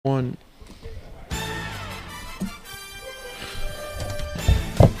One.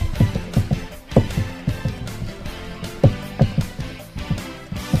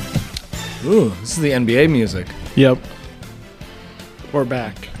 Ooh, this is the NBA music. Yep. We're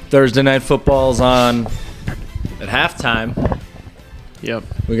back. Thursday Night Football's on at halftime. Yep.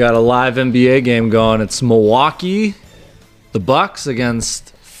 We got a live NBA game going. It's Milwaukee, the Bucks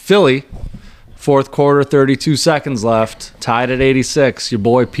against Philly. Fourth quarter, 32 seconds left. Tied at 86. Your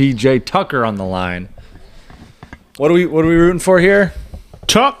boy PJ Tucker on the line. What are we rooting for here?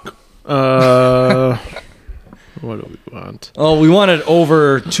 Chuck. What do we want? Oh, we wanted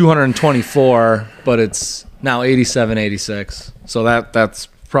over 224, but it's now 87-86. So that's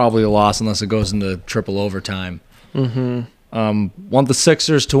probably a loss unless it goes into triple overtime. Want the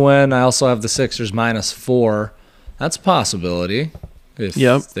Sixers to win. I also have the Sixers -4. That's a possibility.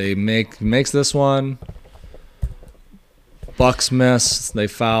 If they makes this one, Bucks miss, they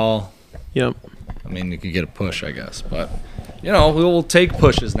foul. Yep. I mean, you could get a push, I guess, but you know, we will take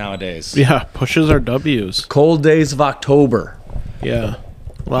pushes nowadays. Yeah, pushes are W's. Cold days of October. Yeah.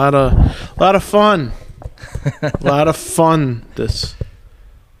 A lot of fun. A lot of fun this.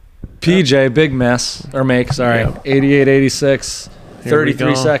 PJ, big mess, or make, sorry. Yep. 88-86, Here we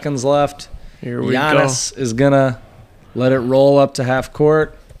 33 go. seconds left. Here we Giannis is going to let it roll up to half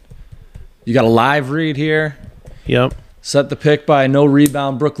court. You got a live read here. go. Yep. Set the pick by no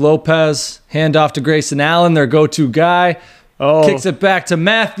rebound, Brook Lopez. Hand off to Grayson Allen, their go-to guy. Oh. Kicks it back to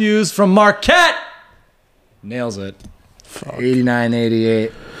Matthews from Marquette. Nails it.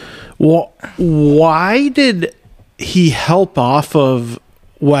 89-88. Well, why did he help off of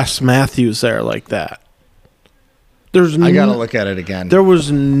Wes Matthews there like that? I got to look at it again. There was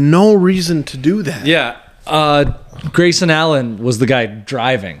no reason to do that. Yeah. Grayson Allen was the guy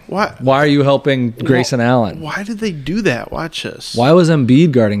driving. What? Why are you helping Grayson Allen? Why did they do that? Watch this. Why was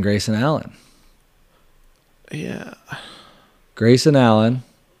Embiid guarding Grayson Allen? Yeah. Grayson Allen.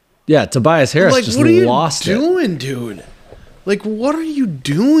 Yeah, Tobias Harris Like, just what are you lost it. doing, dude? Like, what are you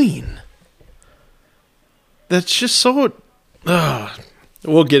doing? That's just so...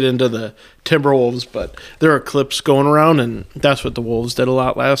 We'll get into the Timberwolves, but there are clips going around, and that's what the Wolves did a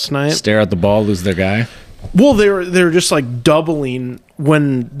lot last night. Stare at the ball, lose their guy. Well, they were just like doubling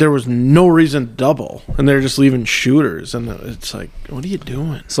when there was no reason to double, and they're just leaving shooters, and it's like, what are you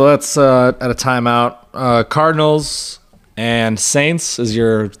doing? So that's at a timeout. Cardinals and Saints is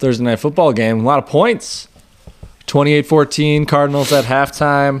your Thursday Night Football game. A lot of points. 28-14, Cardinals at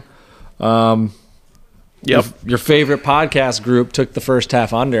halftime. Yep. Your favorite podcast group took the first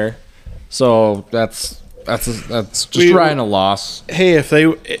half under. So that's just riding a loss. Hey,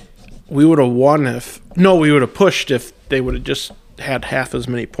 we would have won we would have pushed if they would have just had half as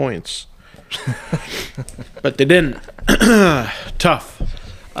many points. But they didn't. Tough.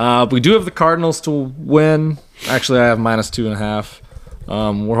 We do have the Cardinals to win. Actually, I have -2.5.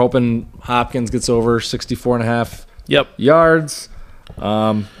 We're hoping Hopkins gets over 64.5 yards.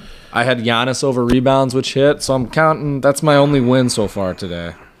 I had Giannis over rebounds, which hit, so I'm counting. That's my only win so far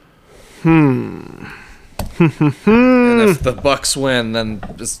today. And if the Bucks win, then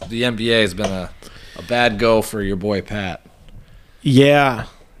the NBA has been a bad go for your boy Pat. Yeah.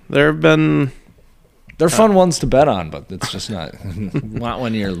 They're fun ones to bet on, but it's just not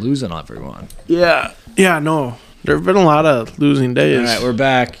when you're losing everyone. Yeah. Yeah, no. There have been a lot of losing days. All right, we're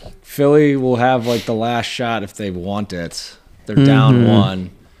back. Philly will have like the last shot if they want it. They're down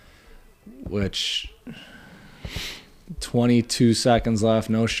one, which 22 seconds left,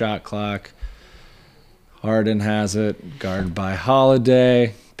 no shot clock. Harden has it, guarded by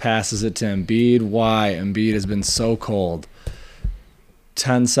Holiday, passes it to Embiid. Why? Embiid has been so cold.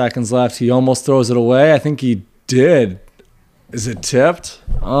 10 seconds left. He almost throws it away. I think he did. Is it tipped?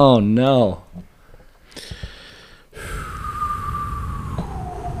 Oh, no.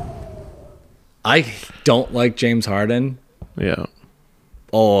 I don't like James Harden. Yeah.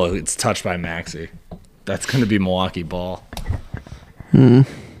 Oh, it's touched by Maxey. That's going to be Milwaukee ball.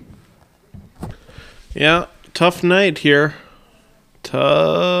 Yeah, tough night here.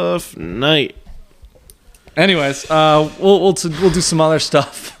 Tough night. Anyways, we'll do some other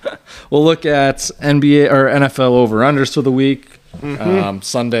stuff. We'll look at NBA or NFL over-unders for the week.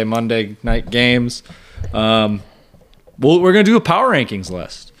 Sunday, Monday night games. We're going to do a power rankings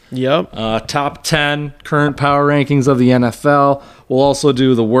list. Yep. Top 10 current power rankings of the NFL. We'll also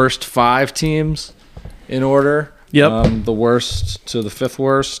do the worst 5 teams in order. Yep. The worst to the 5th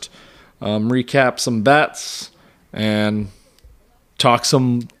worst. Recap some bets and talk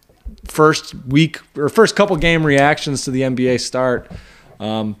some first couple game reactions to the NBA start.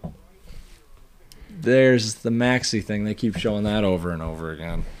 there's the Maxey thing. They keep showing that over and over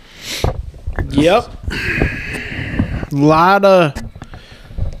again. Yep. Lot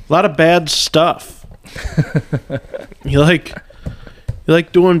of bad stuff. You like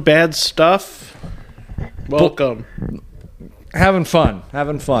doing bad stuff? Welcome. Having fun.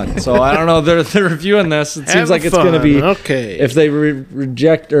 So I don't know. They're reviewing this. It seems like it's going to be okay. If they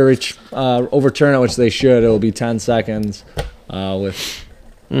reject or overturn it, which they should, it will be 10 seconds. With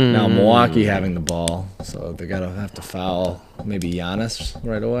now Milwaukee having the ball, so they have to foul maybe Giannis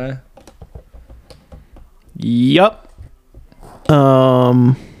right away. Yep.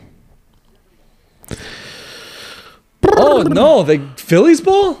 Oh no, Phillies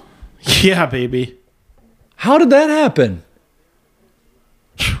ball? Yeah, baby. How did that happen?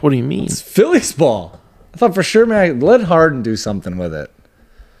 What do you mean? It's Phillies ball. I thought for sure, man, let Harden do something with it.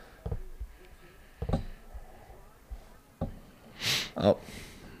 Oh.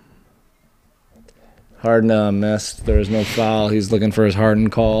 Harden missed. There was no foul. He's looking for his Harden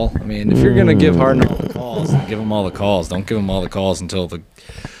call. I mean, if you're going to give Harden all the calls, then give him all the calls. Don't give him all the calls until the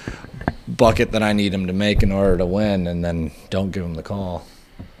bucket that I need him to make in order to win, and then don't give him the call.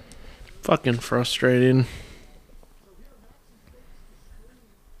 Fucking frustrating.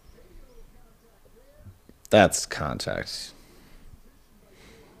 That's contact.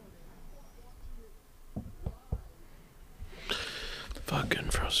 Fucking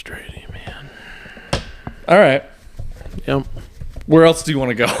frustrating, man. All right. Yep. Where else do you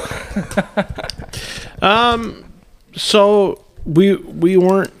want to go? So we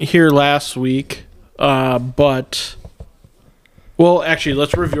weren't here last week, but well, actually,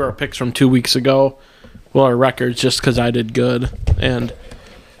 let's review our picks from 2 weeks ago. Well, our records, just because I did good, and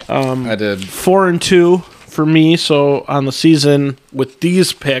I did 4-2 for me. So on the season with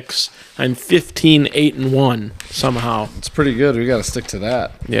these picks, I'm 15-8-1 somehow. It's pretty good. We got to stick to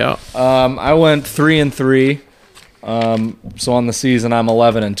that. Yeah. I went 3-3. So on the season, I'm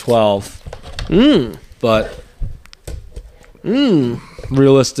 11-12. But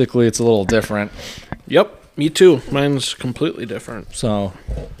realistically, it's a little different. Yep. Me too. Mine's completely different. So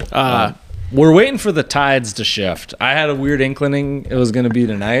we're waiting for the tides to shift. I had a weird inkling it was going to be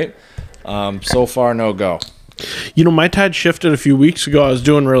tonight. So far, no go. You know, my tide shifted a few weeks ago. I was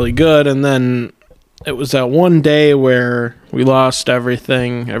doing really good, and then it was that one day where we lost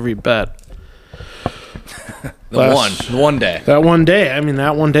everything, every bet. One day. That one day. I mean,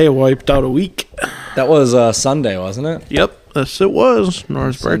 that one day wiped out a week. That was Sunday, wasn't it? Yep. Yes, it was.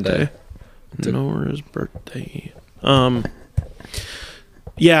 Nora's Sunday. birthday. Nora's birthday.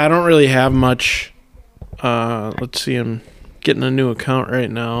 Yeah, I don't really have much. Let's see. I'm getting a new account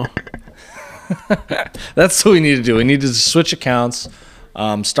right now. That's what we need to do. We need to switch accounts.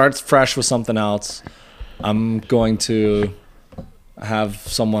 Start fresh with something else. I'm going to have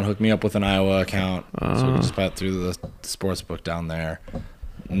someone hook me up with an Iowa account, so we can just bet through the sports book down there,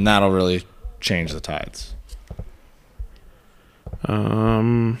 and that'll really change the tides.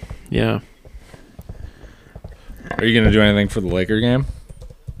 Yeah. Are you gonna do anything for the Laker game?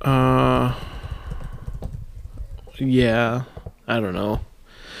 Yeah. I don't know.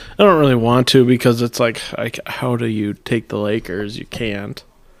 I don't really want to because it's like how do you take the Lakers? You can't.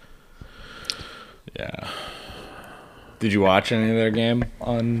 Yeah. Did you watch any of their game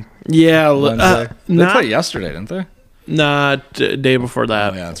on Wednesday? They played yesterday, didn't they? Not day before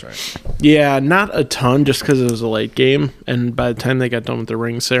that. Oh, yeah, that's right. Yeah, not a ton just because it was a late game. And by the time they got done with the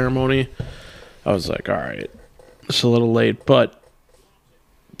ring ceremony, I was like, all right, it's a little late. But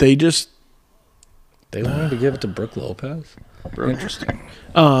they wanted to give it to Brook Lopez? Interesting.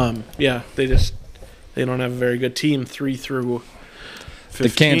 Yeah, they don't have a very good team 3 through 15.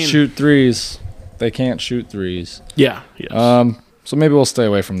 They can't shoot threes. Yeah. Yes. So maybe we'll stay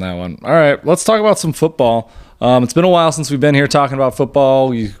away from that one. All right, let's talk about some football. It's been a while since we've been here talking about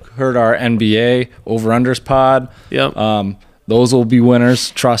football. You heard our NBA over-unders pod. Yep. Those will be winners.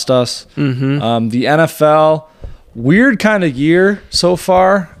 Trust us. Mm-hmm. The NFL, weird kind of year so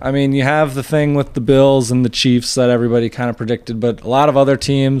far. I mean, you have the thing with the Bills and the Chiefs that everybody kind of predicted, but a lot of other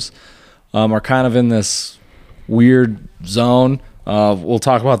teams are kind of in this weird zone. We'll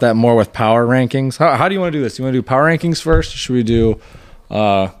talk about that more with power rankings. How do you want to do this? Do you want to do power rankings first, or should we do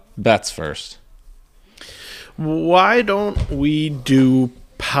bets first? Why don't we do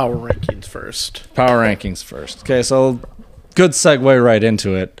power rankings first? Power rankings first. Okay, so good segue right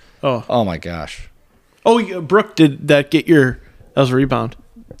into it. Oh my gosh. Oh, yeah, Brooke, did that get that was a rebound?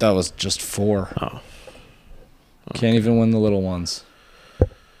 That was just 4. Oh. Can't even win the little ones.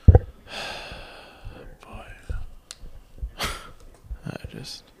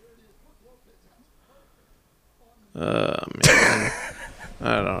 Man.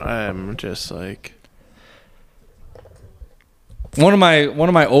 I'm just like, One of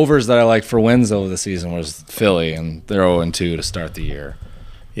my overs that I liked for wins though this season was Philly, and they're 0-2 to start the year.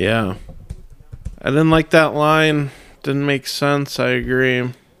 Yeah. I didn't like that line. Didn't make sense. I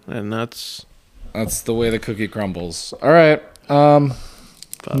agree. And that's the way the cookie crumbles. All right.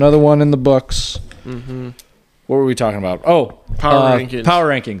 Another one in the books. Mm-hmm. What were we talking about? Oh, Power rankings. Power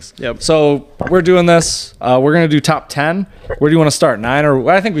rankings. Yep. So we're doing this. We're going to do top 10. Where do you want to start? 9 or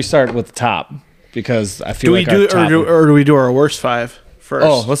I think we start with the top because I feel or do we do our worst 5 first?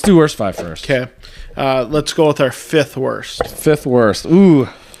 Oh, let's do worst 5 first. Okay. Let's go with our 5th worst. 5th worst. Ooh,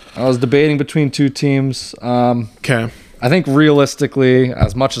 I was debating between 2 teams. Okay. I think realistically,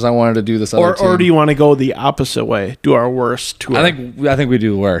 as much as I wanted to do this other team, or do you want to go the opposite way? Do our worst to I think we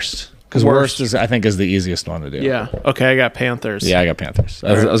do worst. Because worst is the easiest one to do. Yeah. Okay, I got Panthers. Yeah, I got Panthers.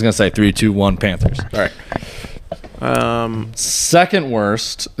 I was going to say 3, 2, 1 Panthers. All right. Second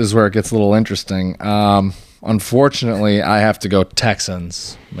worst is where it gets a little interesting. Unfortunately, I have to go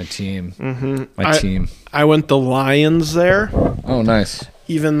Texans, my team. Mm-hmm. My team. I went the Lions there. Oh, nice.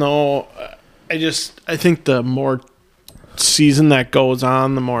 Even though I think the more season that goes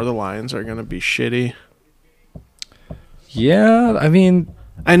on, the more the Lions are going to be shitty. Yeah, I mean,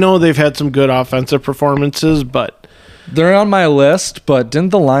 I know they've had some good offensive performances, but they're on my list. But didn't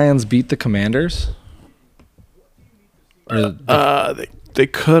the Lions beat the Commanders? They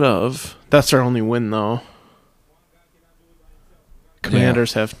could have. That's their only win, though.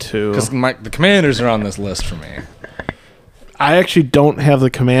 Commanders have 2. Because the Commanders are on this list for me. I actually don't have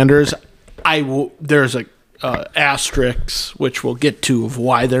the Commanders. There's a asterisk, which we'll get to, of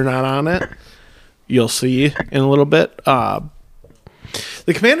why they're not on it. You'll see in a little bit.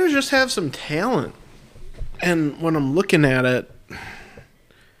 The Commanders just have some talent. And when I'm looking at it...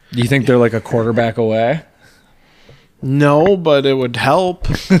 Do you think they're like a quarterback away? No, but it would help.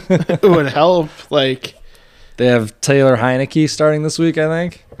 It would help. Like, they have Taylor Heineke starting this week, I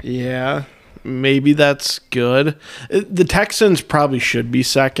think. Yeah, maybe that's good. The Texans probably should be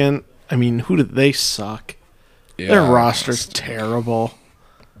second. I mean, who do they suck? Yeah, their roster's terrible.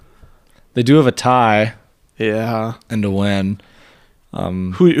 They do have a tie. Yeah. And a win.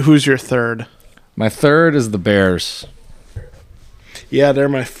 Who's your third? My third is the Bears. Yeah, they're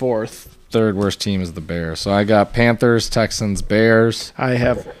my 4th. Third worst team is the Bears. So I got Panthers, Texans, Bears. I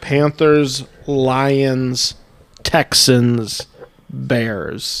have Panthers, Lions, Texans,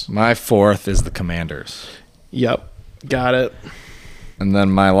 Bears. My 4th is the Commanders. Yep. Got it. And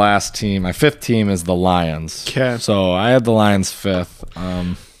then my 5th team is the Lions. Okay. So I had the Lions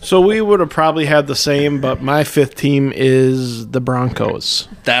 5th. So we would have probably had the same, but my 5th team is the Broncos.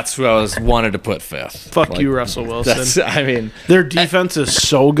 That's who I wanted to put 5th. Fuck you, Russell Wilson. I mean, their defense is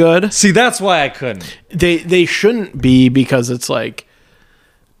so good. See, that's why I couldn't. They shouldn't be, because it's like,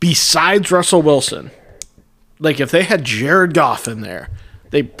 besides Russell Wilson, like if they had Jared Goff in there,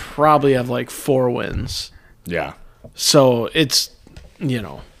 they probably have like 4 wins. Yeah. So it's,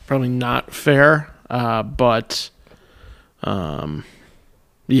 probably not fair, but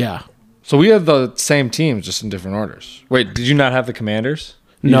yeah. So we had the same teams, just in different orders. Wait, did you not have the Commanders?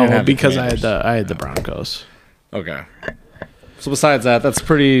 No, because I had the Broncos. Okay. So besides that, that's a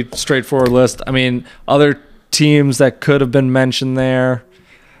pretty straightforward list. I mean, other teams that could have been mentioned there.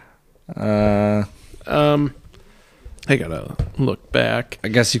 I gotta look back. I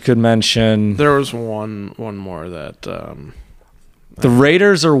guess you could mention. There was one more that. The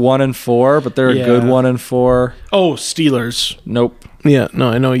Raiders are 1-4, but they're a good 1-4. Oh, Steelers. Nope. Yeah, no,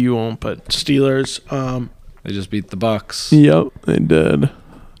 I know you won't, but Steelers. They just beat the Bucks. Yep, they did.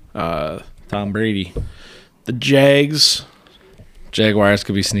 Tom Brady. The Jaguars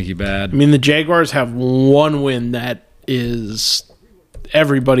could be sneaky bad. I mean, the Jaguars have one win that is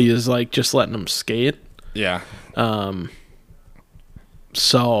everybody is like just letting them skate. Yeah.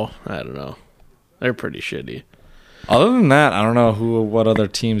 So I don't know. They're pretty shitty. Other than that, I don't know what other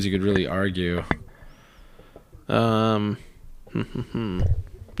teams you could really argue. Yeah,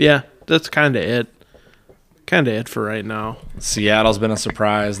 that's kind of it. Kind of it for right now. Seattle's been a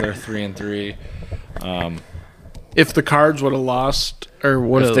surprise. They're 3-3. If the Cards would have lost, or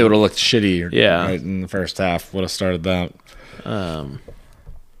if they would have looked shitty, yeah, right in the first half, would have started that.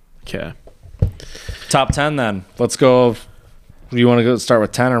 Okay. Top 10 then. Let's go. Do you want to go start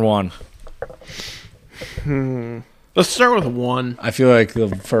with 10 or 1? Let's start with 1. I feel like the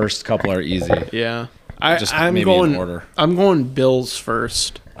first couple are easy. Yeah. I'm going in order. I'm going Bills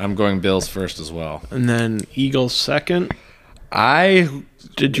first. I'm going Bills first as well. And then Eagles second.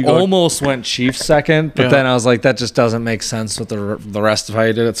 Did you almost went Chiefs second, but then I was like, that just doesn't make sense with the rest of how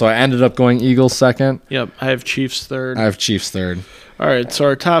you did it. So I ended up going Eagles second. Yep. I have Chiefs third. I have Chiefs third. All right. So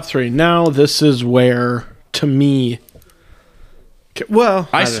our top 3. Now this is where, to me, Well,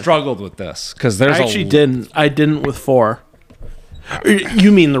 I struggled with this because I actually didn't. I didn't with 4.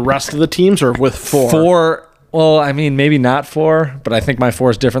 You mean the rest of the teams, or with 4? 4. Well, I mean, maybe not 4, but I think my 4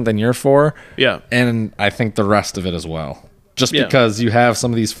 is different than your 4. Yeah. And I think the rest of it as well. Just because you have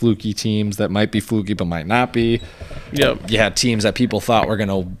some of these fluky teams that might be fluky but might not be. Yep. You had teams that people thought were going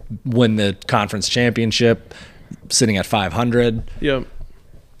to win the conference championship sitting at 500. Yep.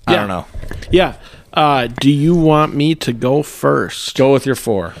 I don't know. Yeah. Do you want me to go first? Go with your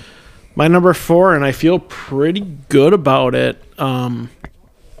 4. My number 4, and I feel pretty good about it,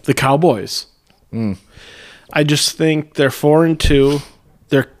 the Cowboys. I just think they're 4-2.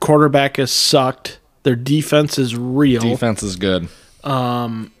 Their quarterback has sucked. Their defense is real. Defense is good.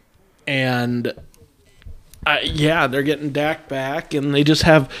 And they're getting Dak back, and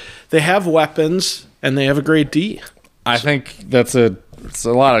they have weapons, and they have a great D. I think it's a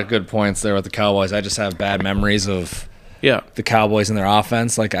lot of good points there with the Cowboys. I just have bad memories of the Cowboys and their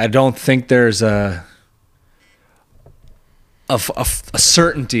offense. Like, I don't think there's a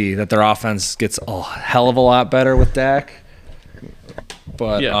certainty that their offense gets a hell of a lot better with Dak.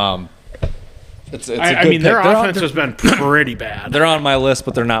 But it's a good pick. Their offense has been pretty bad. They're on my list,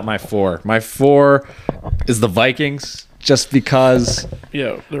 but they're not my 4. My 4 is the Vikings, just because.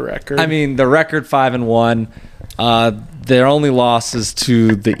 The record. I mean, the record 5-1. Their only loss is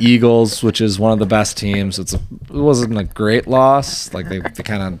to the Eagles, which is one of the best teams. It wasn't a great loss. Like, they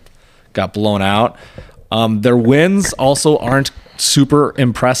kind of got blown out. Their wins also aren't super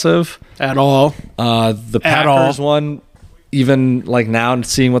impressive at all. The Packers one, even like now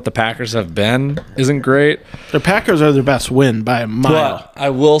seeing what the Packers have been, isn't great. The Packers are their best win by a mile. But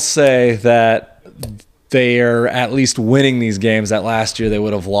I will say that they are at least winning these games that last year they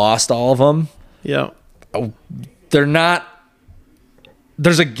would have lost all of them. Yeah. They're not.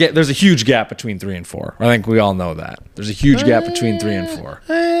 There's a huge gap between 3 and 4. I think we all know that. There's a huge gap between 3 and 4.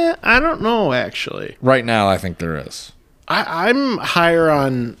 I don't know, actually. Right now, I think there is. I'm higher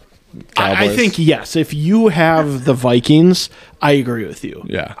on Cowboys. I think yes. If you have the Vikings, I agree with you.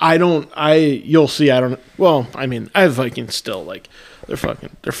 Yeah. You'll see. Well, I mean, I have Vikings still. Like, they're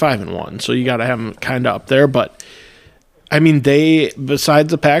 5-1, so you got to have them kind of up there. But I mean,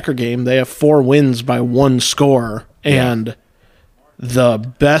 besides the Packer game, they have 4 wins by 1 score, and the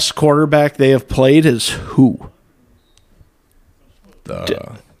best quarterback they have played is who?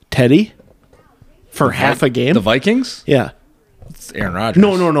 Teddy for half a game. The Vikings? Yeah. It's Aaron Rodgers.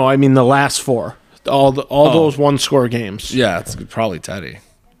 No. I mean the last 4. All those 1-score games. Yeah, it's probably Teddy.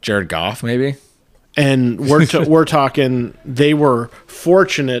 Jared Goff, maybe. And we're talking. They were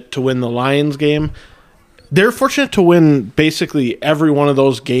fortunate to win the Lions game. They're fortunate to win basically every one of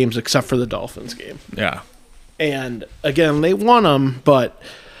those games except for the Dolphins game. Yeah. And again, they won them, but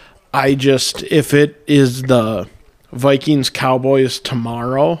if it is the Vikings Cowboys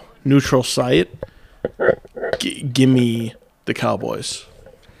tomorrow, neutral site, give me the Cowboys.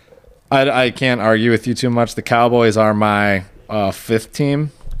 I can't argue with you too much. The Cowboys are my 5th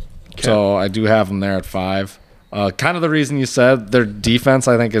team, so I do have them there at 5. Kind of the reason you said their defense,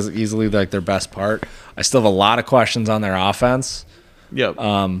 I think, is easily like their best part. I still have a lot of questions on their offense. Yep.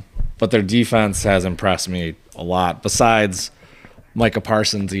 But their defense has impressed me a lot. Besides Micah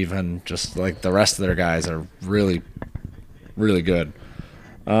Parsons, even just like the rest of their guys are really, really good.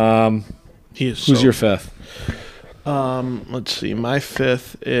 Who's your 5th? Let's see. My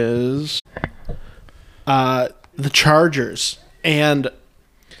 5th is the Chargers, and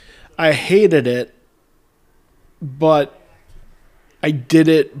I hated it, but I did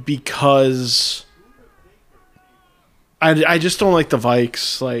it because I just don't like the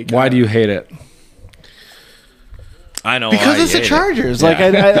Vikes. Like, why do you hate it? I know because it's the Chargers. Like,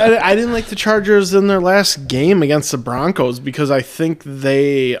 I didn't like the Chargers in their last game against the Broncos because I think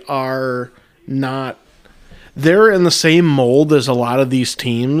they are not. They're in the same mold as a lot of these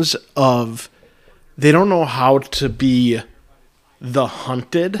teams of they don't know how to be the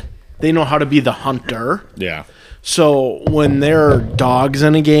hunted. They know how to be the hunter. Yeah. So when they're dogs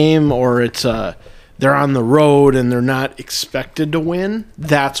in a game or they're on the road and they're not expected to win,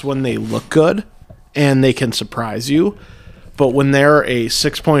 that's when they look good and they can surprise you. But when they're a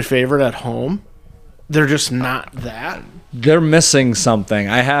 6-point favorite at home, they're just not that. They're missing something.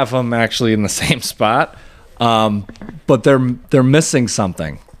 I have them actually in the same spot. But they're missing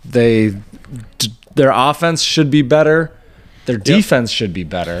something. Their offense should be better. Their defense should be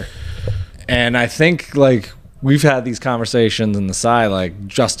better. And I think like we've had these conversations in the side, like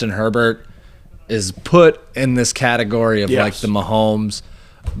Justin Herbert is put in this category of like the Mahomes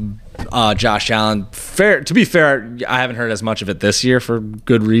Josh Allen. To be fair, I haven't heard as much of it this year for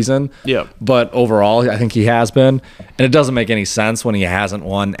good reason. Yeah. But overall, I think he has been. And it doesn't make any sense when he hasn't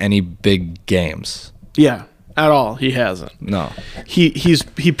won any big games. Yeah, at all. He hasn't. No.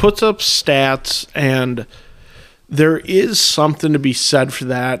 He puts up stats, and there is something to be said for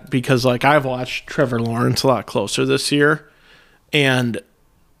that because, like, I've watched Trevor Lawrence a lot closer this year, and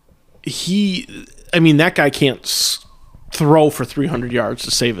that guy can't throw for 300 yards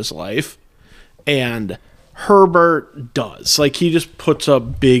to save his life, and Herbert does. Like, he just puts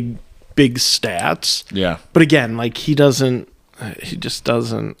up big stats. Yeah. But again, like, he just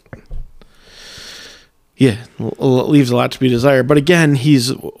doesn't. Yeah, leaves a lot to be desired. But again,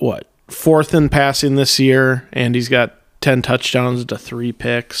 he's fourth in passing this year, and he's got 10 touchdowns to 3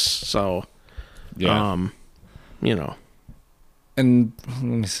 picks. So, yeah. And let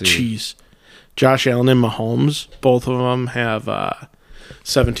me see. Jeez. Josh Allen and Mahomes, both of them have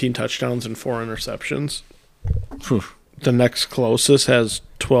 17 touchdowns and 4 interceptions. Whew. The next closest has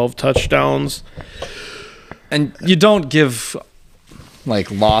 12 touchdowns. And you don't give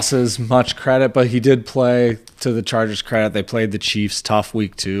losses much credit, but he did play, to the Chargers' credit. They played the Chiefs tough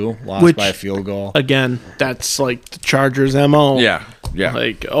week 2, lost by a field goal. Again, that's like the Chargers' MO. Yeah.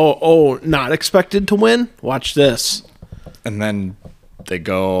 Like, not expected to win? Watch this. And then they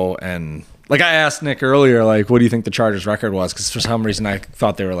go and I asked Nick earlier, what do you think the Chargers' record was? Because for some reason I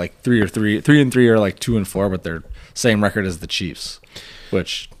thought they were 3-3 or 2-4, but they're same record as the Chiefs,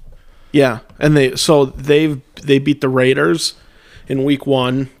 which and they beat the Raiders in week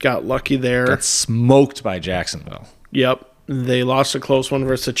 1, got lucky there. Got smoked by Jacksonville. Yep. They lost a close one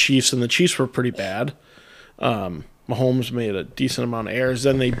versus the Chiefs, and the Chiefs were pretty bad. Mahomes made a decent amount of errors.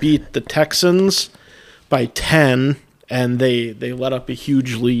 Then they beat the Texans by 10, and they let up a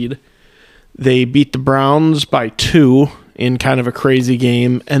huge lead. They beat the Browns by 2 in kind of a crazy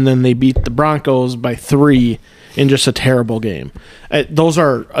game, and then they beat the Broncos by 3 in just a terrible game. Those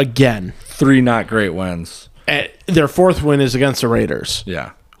are, again, 3 not great wins. Their 4th win is against the Raiders.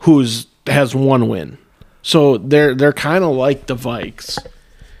 Yeah. Has 1 win. So they're kind of like the Vikes.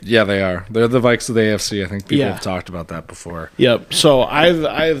 Yeah, they are. They're the Vikes of the AFC. I think people have talked about that before. Yep. So I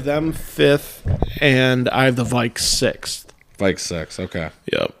have them 5th, and I have the Vikes 6th. Vikes 6. Okay.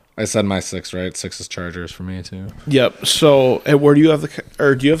 Yep. I said my 6, right? 6 is Chargers for me too. Yep. So where do you have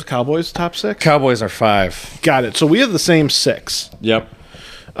do you have the Cowboys top 6? Cowboys are 5. Got it. So we have the same 6. Yep.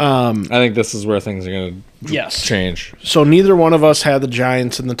 I think this is where things are going to change. So neither one of us had the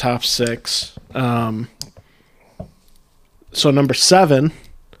Giants in the top 6. So number 7,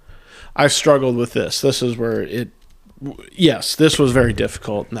 I struggled with this. This is where this was very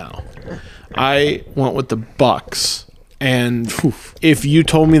difficult now. I went with the Bucks, and if you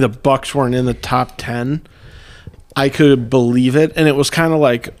told me the Bucks weren't in the top 10, I could believe it. And it was kind of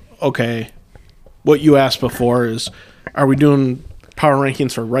like, okay, what you asked before is, are we doing power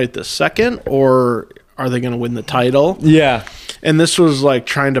rankings for right this second, or are they going to win the title? Yeah. And this was like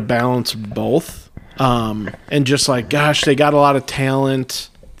trying to balance both. And just gosh, they got a lot of talent.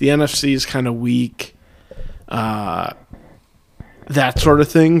 The NFC is kind of weak. That sort of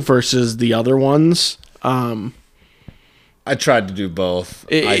thing versus the other ones. I tried to do both.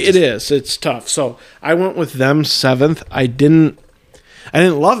 It's tough. So I went with them 7th. I didn't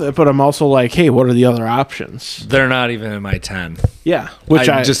love it, but I'm also like, hey, what are the other options? They're not even in my 10. Yeah, which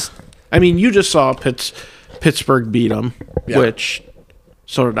you just saw Pittsburgh beat them, which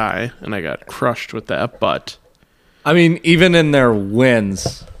so did I, and I got crushed with that. But I mean, even in their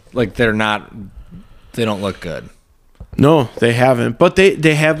wins, they don't look good. No, they haven't. But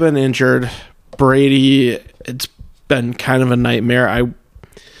they have been injured. Brady, it's been kind of a nightmare. I'm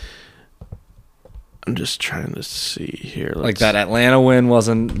just trying to see here. That Atlanta win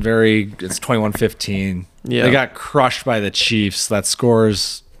wasn't very. It's 21-15. Yeah, they got crushed by the Chiefs. That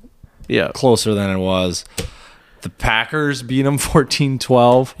score's closer than it was. The Packers beat them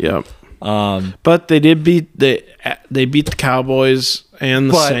 14-12. Yep. But they did beat they beat the Cowboys and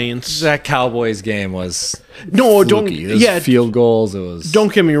the Saints. That Cowboys game was fluky. Field goals. It was.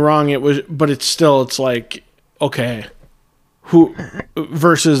 Don't get me wrong. It was, but it's like, okay, who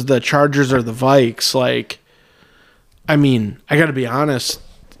versus the Chargers or the Vikes? I mean, I got to be honest.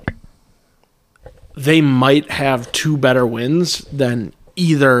 They might have 2 better wins than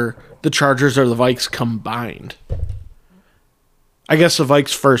either the Chargers or the Vikes combined. I guess the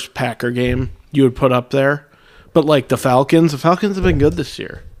Vikes' first Packer game you would put up there. But the Falcons have been good this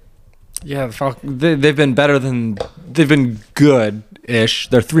year. Yeah, they've been better than they've been good-ish.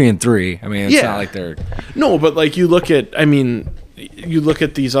 They're 3-3. I mean, it's not like they're no, but you look at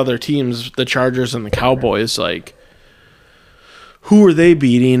these other teams, the Chargers and the Cowboys. who were they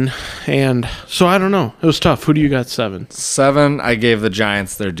beating? And so I don't know. It was tough. Who do you got 7? 7, I gave the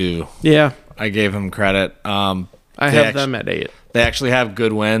Giants their due. Yeah. I gave them credit. I have them at 8. They actually have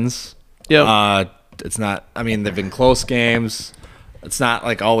good wins. Yeah. It's not, I mean, they've been close games. It's not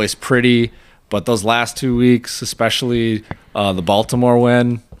like always pretty, but those last 2 weeks, especially the Baltimore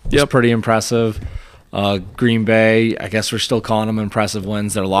win, was pretty impressive. Green Bay, I guess we're still calling them impressive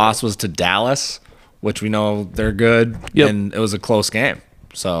wins. Their loss was to Dallas, which we know they're good, and it was a close game.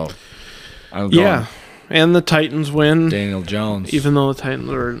 So, I'm going and the Titans win. Daniel Jones. Even though the Titans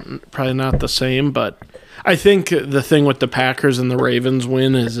are probably not the same, but I think the thing with the Packers and the Ravens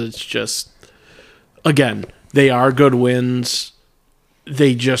win is it's just, again, they are good wins.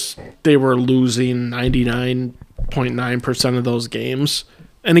 They were losing 99.9% of those games.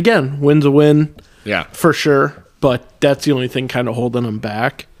 And again, win's a win. Yeah. For sure. But that's the only thing kind of holding them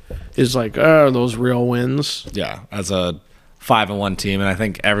back is like, those real wins. Yeah. As a 5-1 team. And I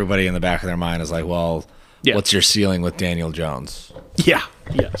think everybody in the back of their mind is like, well, what's your ceiling with Daniel Jones? Yeah.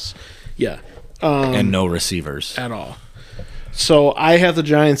 Yes. Yeah. And no receivers. At all. So I have the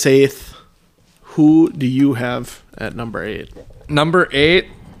Giants 8th. Who do you have at number 8? Number 8,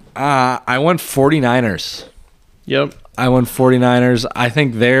 I went 49ers. Yep. I went 49ers. I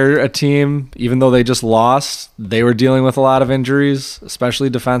think they're a team, even though they just lost, they were dealing with a lot of injuries, especially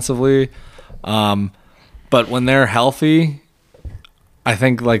defensively. But when they're healthy, I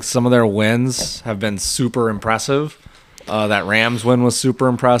think like some of their wins have been super impressive. That Rams win was super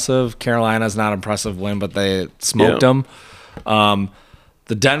impressive. Carolina's not an impressive win, but they smoked them.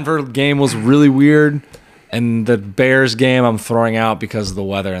 The Denver game was really weird. And the Bears game I'm throwing out because of the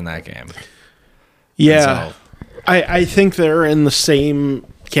weather in that game. Yeah. I think they're in the same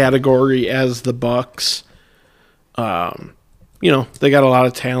category as the Bucs. They got a lot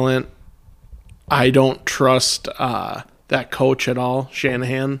of talent. I don't trust that coach at all,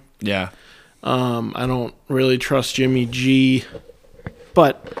 Shanahan. Yeah. I don't really trust Jimmy G,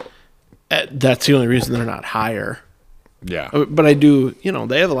 but that's the only reason they're not higher. Yeah. But I do,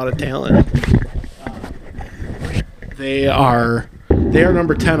 they have a lot of talent. They are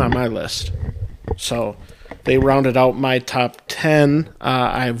number 10 on my list. So they rounded out my top 10.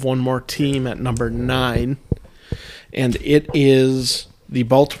 I have one more team at number 9, and it is the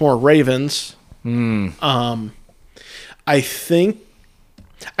Baltimore Ravens. I think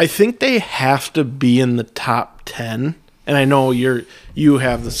they have to be in the top 10. And I know you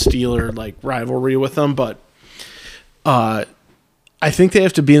have the Steeler like rivalry with them, but I think they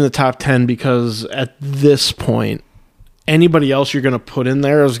have to be in the top 10 because at this point, anybody else you're going to put in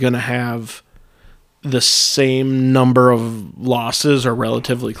there is going to have the same number of losses or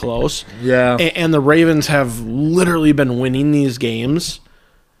relatively close. Yeah. And the Ravens have literally been winning these games.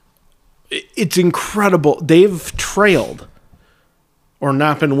 It's incredible. They've trailed or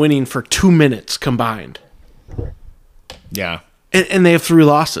not been winning for 2 minutes combined. Yeah. And they have 3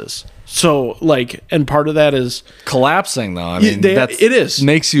 losses. So, and part of that is collapsing, though. I mean, it is.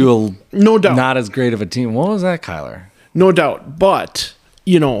 Makes you no doubt not as great of a team. What was that, Kyler? No doubt. But,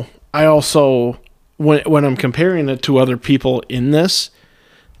 I also, when I'm comparing it to other people in this,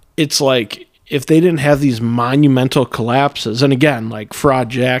 it's like if they didn't have these monumental collapses, and again, like Fraud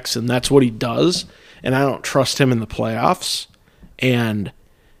Jackson, that's what he does, and I don't trust him in the playoffs, and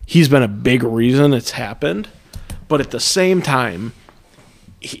he's been a big reason it's happened. But at the same time,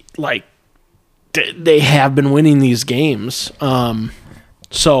 they have been winning these games.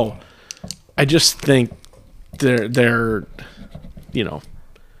 So I just think they're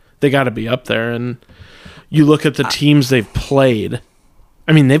they got to be up there. And you look at the teams they've played.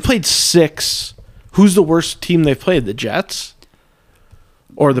 I mean, they've played 6. Who's the worst team they've played? The Jets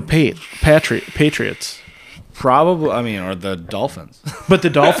or the Patriots? Probably, or the Dolphins. But the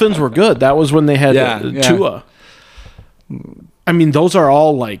Dolphins were good. That was when they had Tua. I mean, those are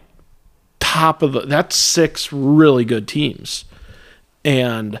all like top of that's 6 really good teams.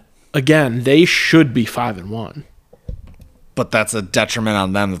 And again, they should be 5-1. But that's a detriment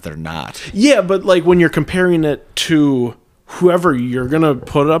on them that they're not. Yeah, but when you're comparing it to whoever you're going to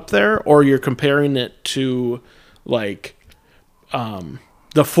put up there, or you're comparing it to the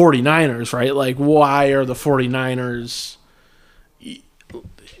 49ers, right? Why are the 49ers...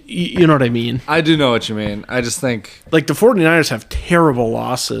 You know what I mean? I do know what you mean. I just think... the 49ers have terrible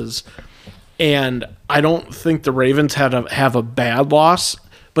losses, and I don't think the Ravens have a bad loss,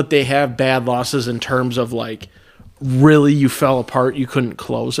 but they have bad losses in terms of, really you fell apart, you couldn't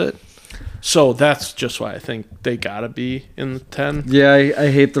close it. So that's just why I think they got to be in the 10. Yeah,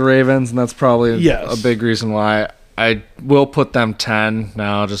 I hate the Ravens, and that's probably a big reason why. I will put them 10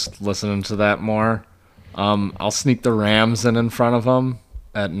 now, just listening to that more. I'll sneak the Rams in front of them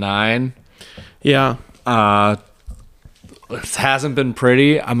at 9. Yeah. It hasn't been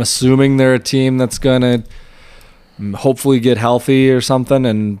pretty. I'm assuming they're a team that's going to hopefully get healthy or something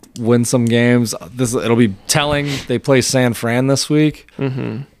and win some games. It'll be telling. They play San Fran this week.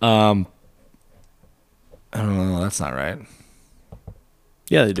 Mm-hmm. I don't know. That's not right.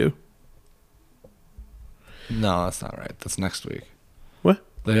 Yeah, they do. No, that's not right. That's next week. What?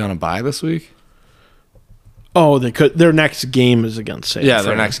 They on a bye this week? Oh, they could. Their next game is against San Fran.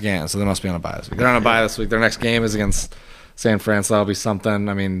 Their next game. So they must be on a bye this week. They're on a bye this week. Their next game is against San Fran, so that'll be something.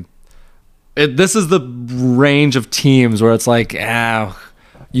 I mean, this is the range of teams where it's like,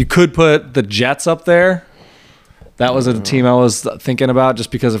 you could put the Jets up there. That was a team I was thinking about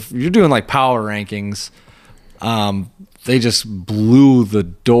just because if you're doing like power rankings, they just blew the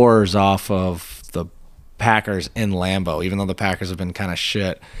doors off of the Packers in Lambeau, even though the Packers have been kind of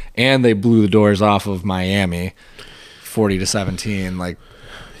shit, and they blew the doors off of Miami 40-17. Like,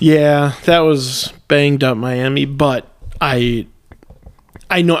 yeah, that was banged up Miami, but I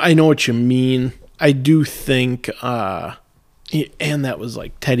know what you mean. I do think and that was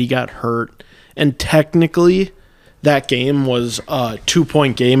like Teddy got hurt, and technically that game was a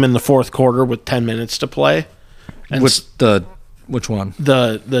 2-point game in the fourth quarter with 10 minutes to play. And which one?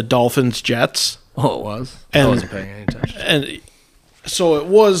 The Dolphins Jets. Oh, it was. And, I wasn't paying any attention. And so it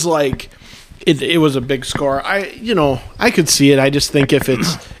was like it was a big score. I could see it. I just think if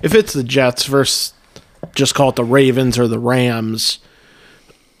it's the Jets versus, just call it the Ravens or the Rams,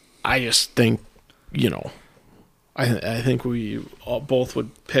 I just think, I think we all both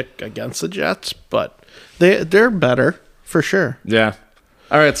would pick against the Jets, but they're better for sure. Yeah.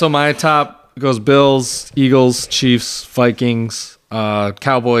 All right, so my top goes Bills, Eagles, Chiefs, Vikings,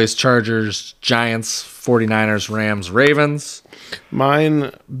 Cowboys, Chargers, Giants, 49ers, Rams, Ravens.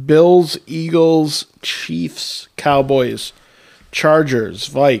 Mine, Bills, Eagles, Chiefs, Cowboys, Chargers,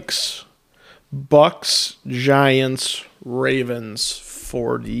 Vikes, Bucks, Giants, Ravens,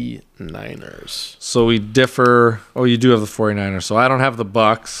 49ers. So we differ. Oh, you do have the 49ers. So I don't have the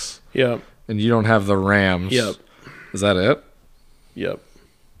Bucks. Yep. And you don't have the Rams. Yep. Is that it? Yep.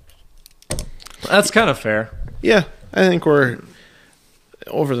 That's kind of fair. Yeah, I think we're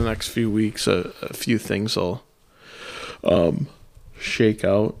over the next few weeks. A few things will shake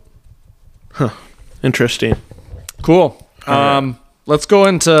out. Huh. Interesting. Cool. Let's go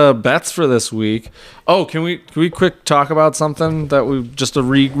into bets for this week. Oh, can we quick talk about something that we just to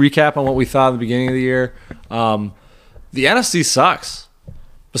recap on what we thought at the beginning of the year? The NFC sucks.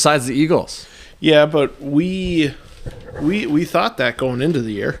 Besides the Eagles. Yeah, but we thought that going into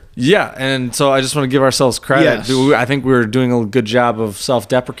the year. Yeah, and so I just want to give ourselves credit. Yes. I think we're doing a good job of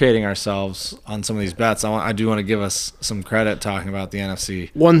self-deprecating ourselves on some of these bets. I do want to give us some credit talking about the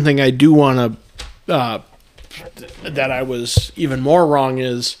NFC. One thing I do want to that I was even more wrong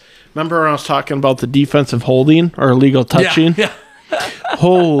is, remember when I was talking about the defensive holding or illegal touching? Yeah.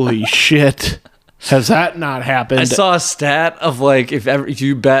 Holy shit. Has that not happened? I saw a stat of like if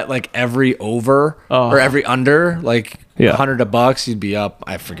you bet like every over or every under, like $100, you'd be up.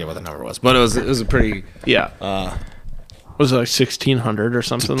 I forget what the number was, but it was a pretty was it like 1,600 or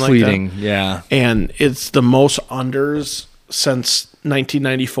something depleting, like that? Yeah. And it's the most unders since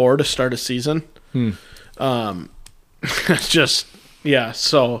 1994 to start a season. It's just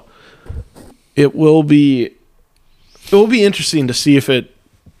so it will be interesting to see if it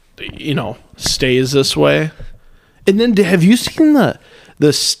stays this way. And then have you seen the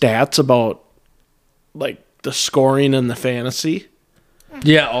stats about like the scoring and the fantasy?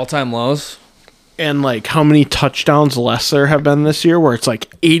 Yeah, all-time lows. And like how many touchdowns less there have been this year, where it's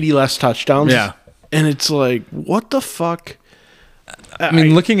like 80 less touchdowns. Yeah. And it's like, what the fuck? I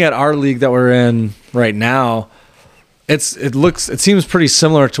mean, looking at our league that we're in right now, it seems pretty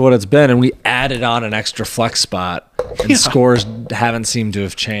similar to what it's been, and we added on an extra flex spot, and scores haven't seemed to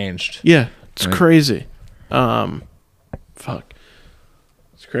have changed. Yeah, it's crazy. Fuck,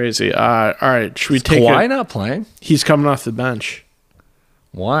 it's crazy. All right, should we take? Kawhi not playing? He's coming off the bench.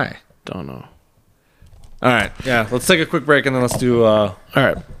 Why? Don't know. All right, yeah. Let's take a quick break and then let's do all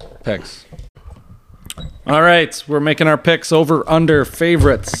right picks. All right, we're making our picks over under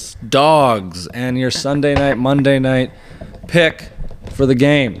favorites, dogs, and your Sunday night, Monday night pick for the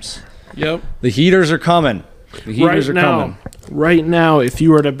games. Yep. The heaters are coming. Coming. Right now, if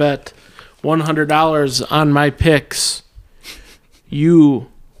you were to bet $100 on my picks, you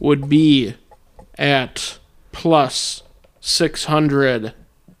would be at plus $620.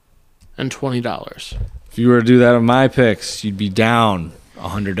 If you were to do that on my picks, you'd be down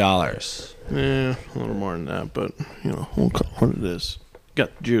 $100. A little more than that, but we'll call it what it is.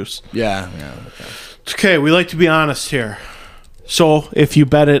 got the juice. Yeah. Okay. It's okay. We like to be honest here. So if you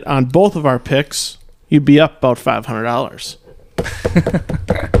bet it on both of our picks, you'd be up about $500.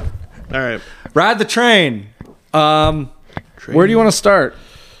 All right. Ride the train. Where do you want to start?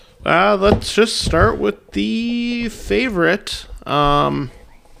 Let's just start with the favorite.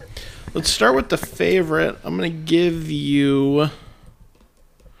 Let's start with the favorite. I'm gonna give you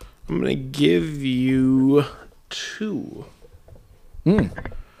 2.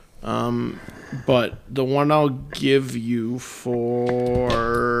 But the one I'll give you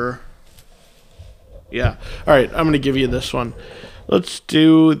for... Yeah. All right, I'm going to give you this one. Let's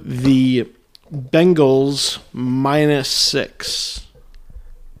do the Bengals -6.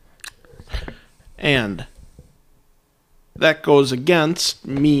 And that goes against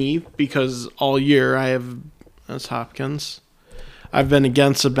me because all year I have, as Hopkins, I've been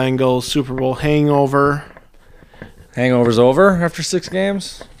against the Bengals Super Bowl hangover. Hangover's over after 6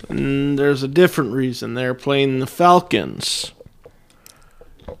 games? And there's a different reason. They're playing the Falcons.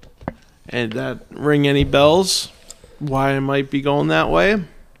 And that ring any bells? Why I might be going that way?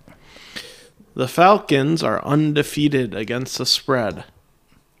 The Falcons are undefeated against the spread.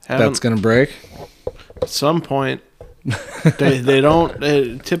 That's going to break? At some point. They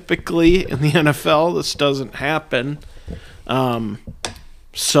don't. Typically in the NFL, this doesn't happen.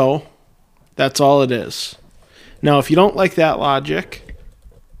 So that's all it is. Now, if you don't like that logic,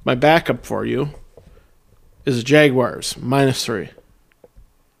 my backup for you is the Jaguars, -3.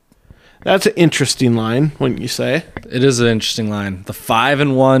 That's an interesting line, wouldn't you say? It is an interesting line. The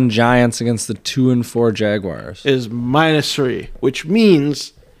 5-1 Giants against the 2-4 Jaguars is -3, which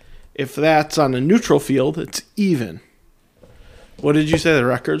means if that's on a neutral field, it's even. What did you say the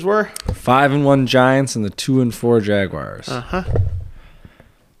records were? 5-1 Giants and the 2-4 Jaguars.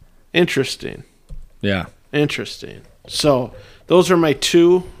 Interesting. Yeah. Interesting. So those are my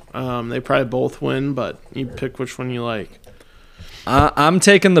 2. They probably both win, but you pick which one you like. I'm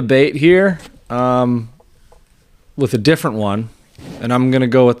taking the bait here with a different one, and I'm going to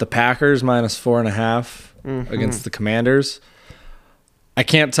go with the Packers -4.5 against the Commanders. I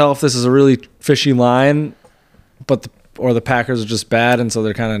can't tell if this is a really fishy line, but or the Packers are just bad, and so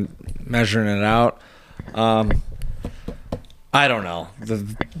they're kind of measuring it out. I don't know.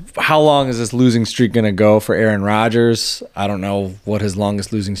 How long is this losing streak going to go for Aaron Rodgers? I don't know what his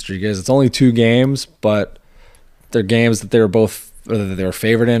longest losing streak is. It's only 2 games, but they're games that they were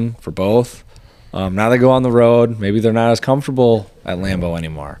favored in for both. Now they go on the road. Maybe they're not as comfortable at Lambeau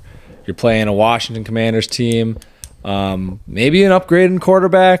anymore. You're playing a Washington Commanders team. Maybe an upgrade in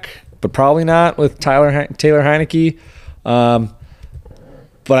quarterback, but probably not with Taylor Heineke.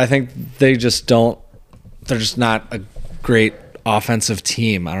 But I think they're just not a great offensive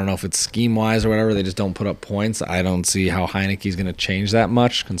team. I don't know if it's scheme-wise or whatever. They just don't put up points. I don't see how Heineke's going to change that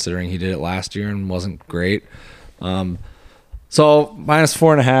much, considering he did it last year and wasn't great. So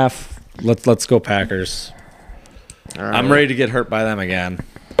 -4.5. Let's go Packers. All right. I'm ready to get hurt by them again.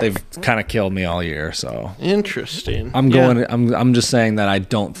 They've kind of killed me all year. So interesting. I'm just saying that I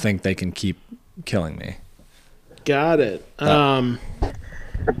don't think they can keep killing me. Got it.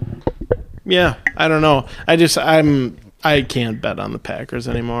 Yeah, I don't know. I can't bet on the Packers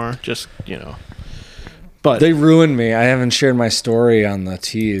anymore. Just, but they ruined me. I haven't shared my story on the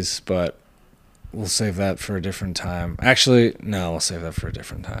teas, but we'll save that for a different time. Actually, no, we'll save that for a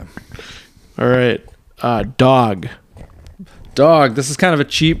different time. All right. Dog. This is kind of a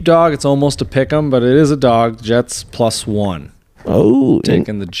cheap dog. It's almost a pick 'em, but it is a dog. Jets +1. Oh,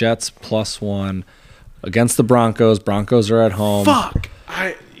 taking the Jets +1 against the Broncos. Broncos are at home. Fuck.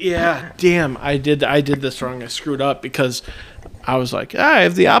 Damn. I did this wrong. I screwed up because I was like, I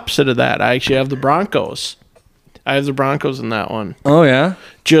have the opposite of that. I actually have the Broncos. I have the Broncos in that one. Oh yeah.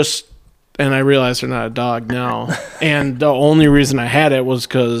 And I realized they're not a dog now. And the only reason I had it was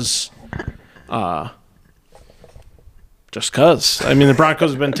because, just because. I mean, the Broncos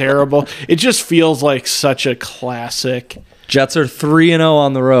have been terrible. It just feels like such a classic. Jets are 3-0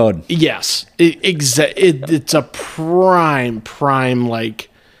 on the road. Yes, it's a prime. Like,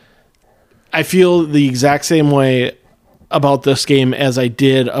 I feel the exact same way about this game as I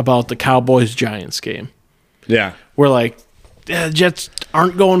did about the Cowboys-Giants game. Yeah, we're like, the Jets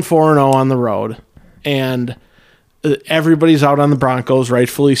aren't going 4-0 on the road, and everybody's out on the Broncos,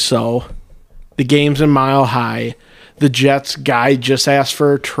 rightfully so. The game's in Mile High. The Jets guy just asked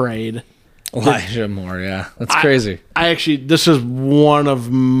for a trade. Elijah Moore, yeah. That's crazy. This is one of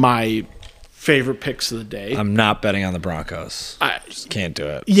my favorite picks of the day. I'm not betting on the Broncos. I just can't do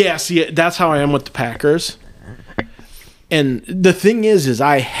it. Yeah, see, that's how I am with the Packers. And the thing is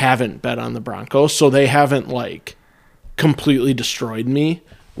I haven't bet on the Broncos, so they haven't, completely destroyed me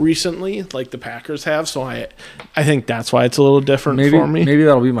recently, like the Packers have. So I think that's why it's a little different for me. Maybe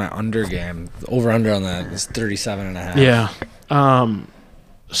that'll be my under game. Over under on that is 37.5. Yeah.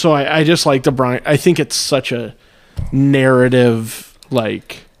 So I just like the Bryant. I think it's such a narrative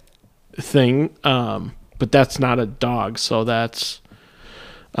like thing. But that's not a dog, so that's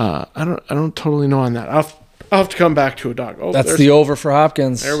I don't totally know on that. I'll have to come back to a dog. Oh, that's the over for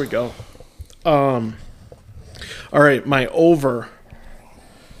Hopkins. There we go. All right, my over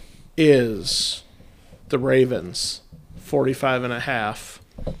is the Ravens, 45.5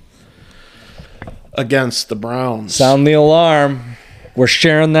 against the Browns. Sound the alarm. We're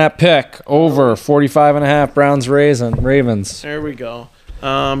sharing that pick. Over 45.5 Browns Ravens. There we go.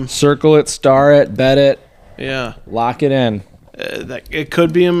 Circle it, star it, bet it. Yeah. Lock it in. It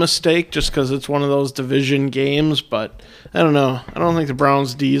could be a mistake just because it's one of those division games, but I don't know. I don't think the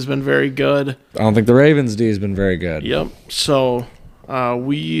Browns' D has been very good. I don't think the Ravens' D has been very good. Yep. So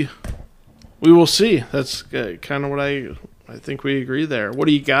we will see. That's kind of what I think we agree there. What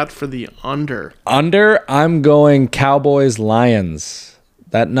do you got for the under? Under, I'm going Cowboys-Lions.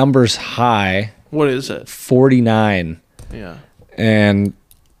 That number's high. What is it? 49. Yeah. And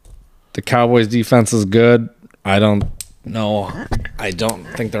the Cowboys' defense is good. I don't know. I don't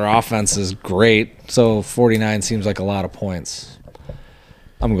think their offense is great. So 49 seems like a lot of points.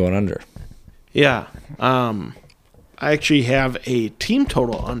 I'm going under. Yeah. I actually have a team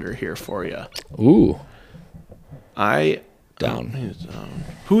total under here for you. Ooh. Down.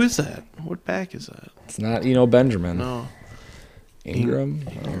 Who is that? What back is that? It's not Benjamin. No. Ingram.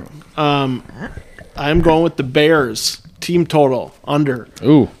 I'm going with the Bears. Team total under.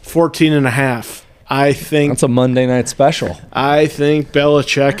 Ooh. 14.5. I think that's a Monday night special. I think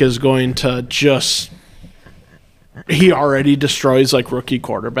Belichick is going to he already destroys like rookie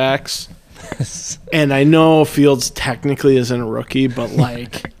quarterbacks. And I know Fields technically isn't a rookie, but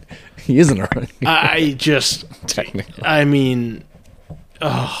like he isn't a rookie. I mean,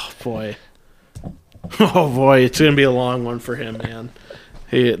 oh boy, it's gonna be a long one for him, man.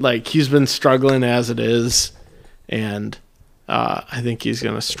 He's been struggling as it is, and I think he's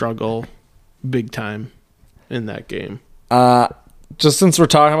gonna struggle big time in that game. Just since we're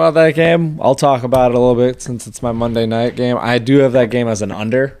talking about that game, I'll talk about it a little bit since it's my Monday night game. I do have that game as an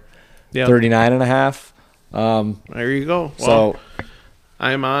under, 39.5. There you go. So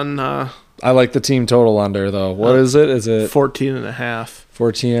I'm on. I like the team total under though. What is it? Is it 14.5?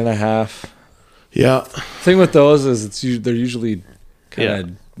 14.5. Yeah. Thing with those is they're usually kind of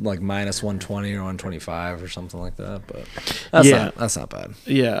like minus 120 or 125 or something like that. But that's not bad.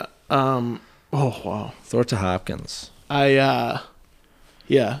 Yeah. Oh wow. Throw it to Hopkins. I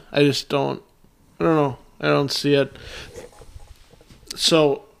just don't. I don't know. I don't see it.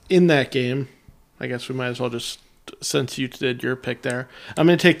 So in that game, I guess we might as well just, since you did your pick there, I'm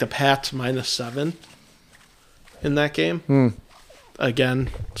going to take the Pats -7 in that game. Again,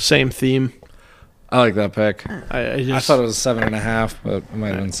 same theme. I like that pick. I thought it was 7.5, but it might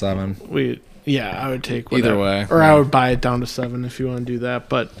have been 7. I would take whatever. Either way, or I would buy it down to 7 if you want to do that.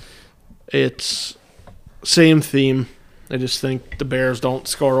 But it's same theme. I just think the Bears don't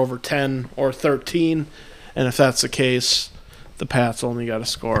score over 10 or 13, and if that's the case, the Pats only got to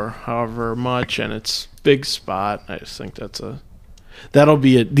score however much, and it's big spot. I just think that'll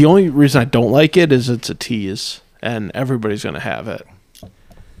be it. The only reason I don't like it is it's a tease, and everybody's going to have it.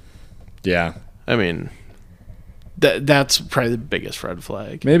 Yeah. I mean, that's probably the biggest red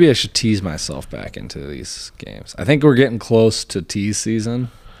flag. Maybe I should tease myself back into these games. I think we're getting close to tease season.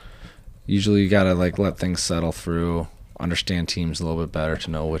 Usually you got to let things settle through, understand teams a little bit better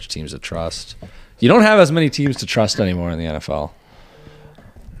to know which teams to trust. You don't have as many teams to trust anymore in the NFL.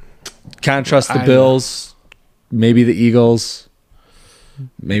 Can't trust the Bills, maybe the Eagles,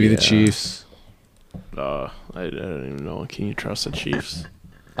 maybe the Chiefs. I don't even know. Can you trust the Chiefs?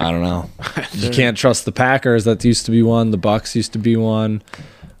 I don't know. You can't trust the Packers. That used to be one. The Bucks used to be one.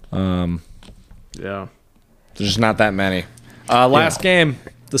 Yeah. There's just not that many. Last game,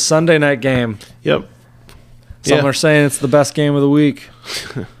 the Sunday night game. Yep. Some are saying it's the best game of the week.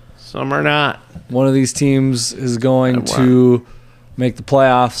 Some are not. One of these teams is going to make the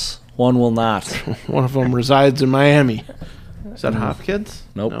playoffs. One will not. One of them resides in Miami. Is that Hopkins?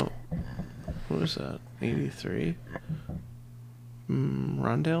 Nope. No. Who is that? 83?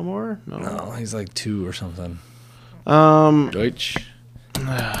 Rondale Moore? No, he's like 2 or something. Deutsch.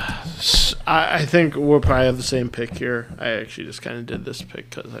 I think we'll probably have the same pick here. I actually just kind of did this pick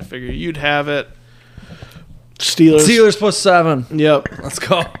because I figured you'd have it. Steelers +7. Yep. Let's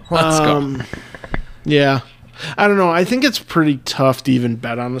go. Let's go. Yeah. I don't know. I think it's pretty tough to even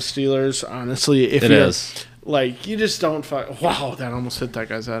bet on the Steelers, honestly. It is. Like, you just don't wow, that almost hit that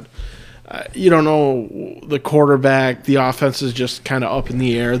guy's head. You don't know the quarterback. The offense is just kind of up in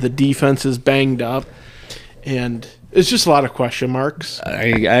the air. The defense is banged up. And it's just a lot of question marks. I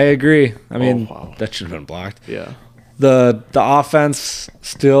agree. I mean, that should have been blocked. Yeah. The offense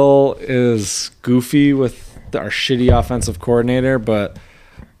still is goofy with our shitty offensive coordinator, but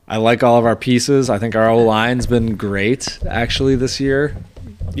I like all of our pieces. I think our O-line's been great, actually, this year.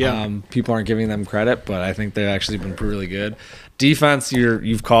 Yeah. People aren't giving them credit, but I think they've actually been really good. Defense,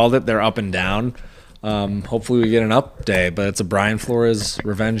 you've called it. They're up and down. Hopefully we get an up day, but it's a Brian Flores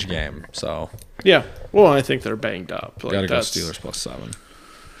revenge game. So yeah. Well, I think they're banged up. Got to go Steelers +7.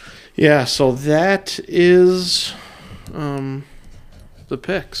 Yeah, so that is the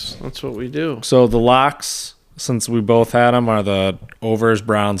picks. That's what we do. So the locks, since we both had them, are the overs,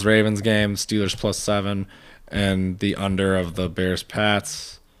 Browns, Ravens game, Steelers +7, and the under of the Bears,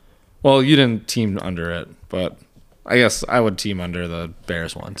 Pats. Well, you didn't team under it, but I guess I would team under the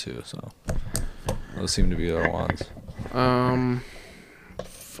Bears one too. So those seem to be the ones.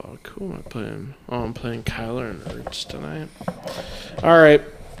 Fuck, who am I playing? Oh, I'm playing Kyler and Ertz tonight. All right.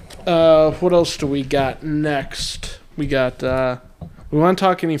 What else do we got next? We got. We want to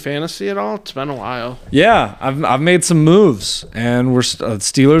talk any fantasy at all? It's been a while. Yeah, I've made some moves, and we're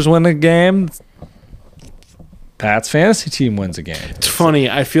Steelers win a game. Pat's fantasy team wins a game. It's funny.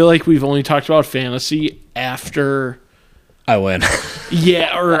 I feel like we've only talked about fantasy after I win.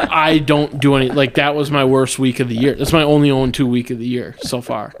 Yeah, or I don't do any. Like, that was my worst week of the year. That's my only 0-2 week of the year so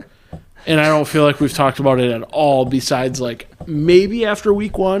far. And I don't feel like we've talked about it at all besides, like, maybe after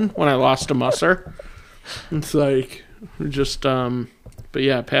week 1 when I lost to Musser. It's like, we're just, but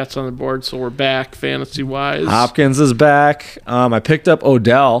yeah, Pat's on the board, so we're back fantasy-wise. Hopkins is back. I picked up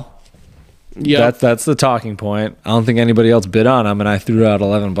Odell. Yeah, that's the talking point. I don't think anybody else bid on him, and I threw out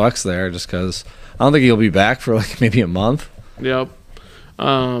 $11 there just because I don't think he'll be back for like maybe a month. Yep.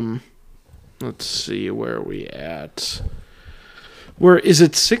 Let's see, where are we at? Where is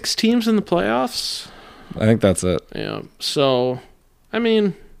it? 6 teams in the playoffs? I think that's it. Yeah. So, I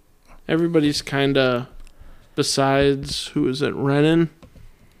mean, everybody's kind of, besides who is it, Rennan,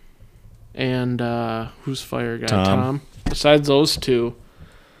 and who's fire guy? Tom. Besides those two,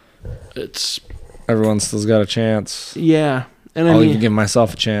 it's everyone still's got a chance. Yeah, and I'll even give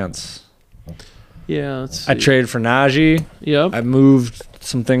myself a chance. Yeah, let's see. I traded for Najee. Yep. I moved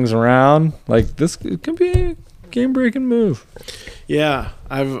some things around. Like this, it could be a game-breaking move. Yeah,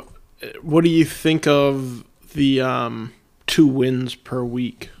 what do you think of the 2 wins per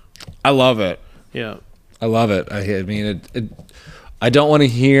week? I love it. Yeah, I love it. I mean, I don't want to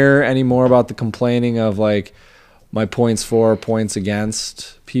hear any more about the complaining of like my points for, points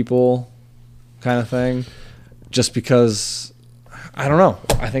against people kind of thing. Just because, I don't know.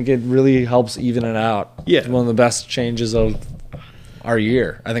 I think it really helps even it out. Yeah. It's one of the best changes of our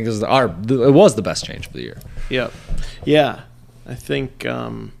year. I think it was the best change of the year. Yep. Yeah. I think,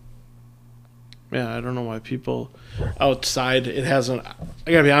 I don't know why people outside, it hasn't,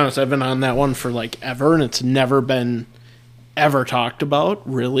 I gotta be honest, I've been on that one for like ever, and it's never been ever talked about,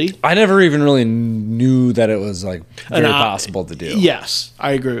 really. I never even really knew that it was like very possible to do. Yes,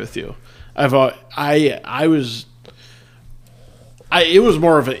 I agree with you. It was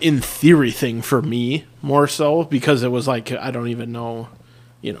more of an in theory thing for me, more so, because it was like, I don't even know,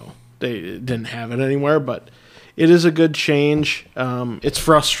 they didn't have it anywhere, but it is a good change. It's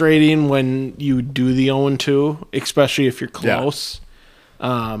frustrating when you do the 0-2, especially if you're close.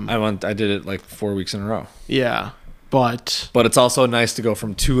 Yeah. I did it like 4 weeks in a row. Yeah. But it's also nice to go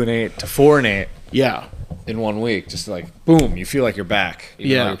from 2-8 to 4-8. Yeah. In 1 week, just like boom, you feel like you're back.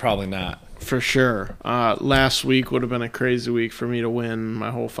 Even though you're probably not. For sure. Last week would have been a crazy week for me to win.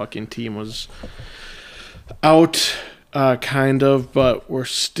 My whole fucking team was out, kind of, but we're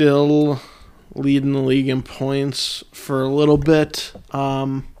still leading the league in points for a little bit.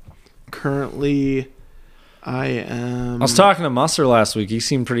 Currently, I was talking to Musser last week. He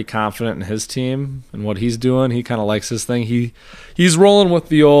seemed pretty confident in his team and what he's doing. He kind of likes his thing. He's rolling with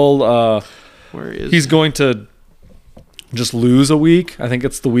the old. He's going to just lose a week. I think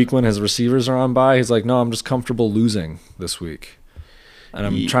it's the week when his receivers are on bye. He's like, no, I'm just comfortable losing this week. And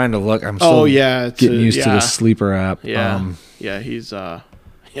I'm trying to look. I'm still getting used to the sleeper app. Yeah, he's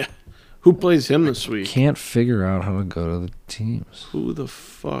Who plays him this week? Can't figure out how to go to the teams. Who the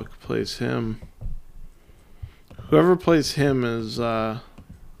fuck plays him? Whoever plays him is,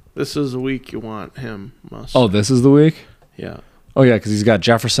 this is the week you want him, Musk. Oh, this is the week? Yeah. Oh, yeah, because he's got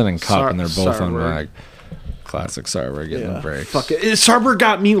Jefferson and Kupp, and they're both on bag. Classic Sarver getting the breaks. Fuck it. Sarver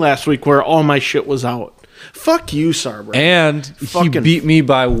got me last week where all my shit was out. Fuck you, Sarber. And he beat me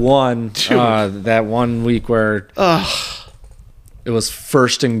by one that 1 week where it was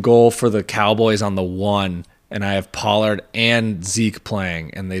first and goal for the Cowboys on the 1, and I have Pollard and Zeke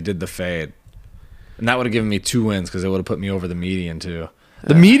playing, and they did the fade. And that would have given me 2 wins because it would have put me over the median too.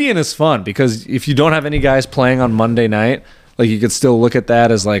 The median is fun because if you don't have any guys playing on Monday night, like you could still look at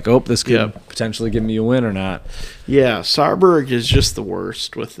that as like, oh, this could potentially give me a win or not. Yeah, Sarberg is just the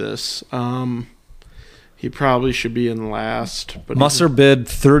worst with this. He probably should be in last. But Musser bid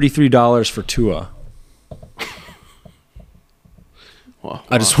 $33 for Tua. Well,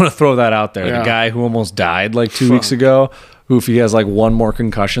 I just want to throw that out there. Yeah. The guy who almost died like 2 weeks ago, who if he has like one more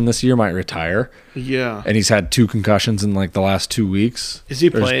concussion this year might retire. Yeah. And he's had 2 concussions in like the last 2 weeks. Is he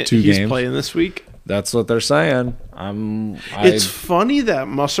playing? He's playing this week? That's what they're saying. It's funny that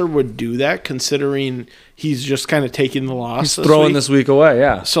Musser would do that considering he's just kind of taking the loss. He's throwing this week away,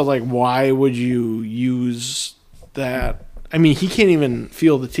 yeah. So like why would you use that? I mean, he can't even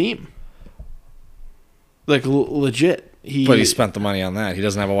field the team. Like legit. But he spent the money on that. He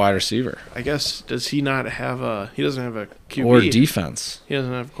doesn't have a wide receiver. I guess does he not have a? He doesn't have a QB or defense. He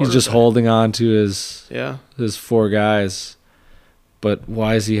doesn't have. He's just holding on to his 4 guys. But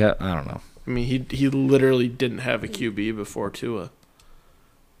why is he? I don't know. I mean, he literally didn't have a QB before Tua.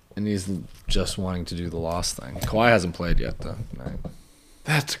 And he's just wanting to do the loss thing. Kawhi hasn't played yet though. Right.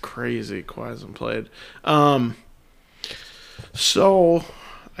 That's crazy. Kawhi hasn't played. So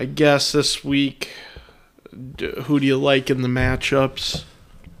I guess this week. Who do you like in the matchups?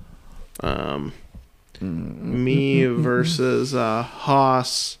 Me versus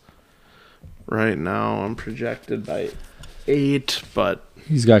Haas. Right now, I'm projected by 8, but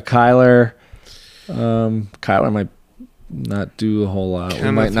he's got Kyler. Kyler might not do a whole lot.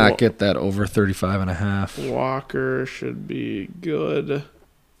 We might not get that over 35.5. Walker should be good.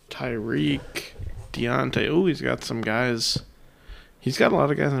 Tyreek, Deontay. Oh, he's got some guys. He's got a lot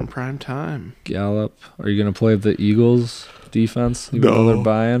of guys in prime time. Gallup. Are you going to play the Eagles defense? Even though they're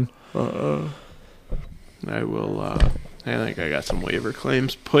buying? I will. I think I got some waiver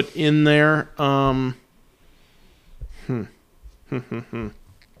claims put in there. I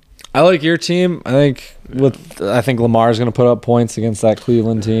like your team. I think Lamar's going to put up points against that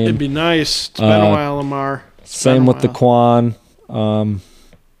Cleveland team. It'd be nice. It's been a while, Lamar. Same with the Quan.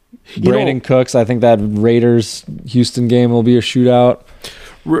 Brandon Cooks, I think that Raiders-Houston game will be a shootout.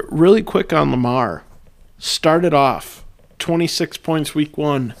 Really quick on Lamar. Started off 26 points week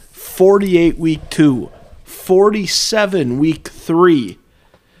 1, 48 week 2, 47 week 3,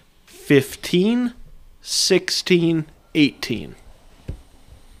 15, 16, 18.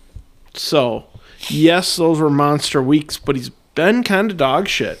 So, yes, those were monster weeks, but he's been kind of dog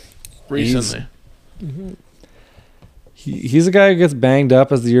shit recently. He's a guy who gets banged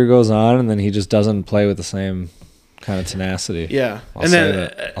up as the year goes on, and then he just doesn't play with the same kind of tenacity. Yeah. I'll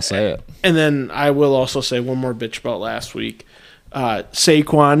say it. And then I will also say one more bitch about last week.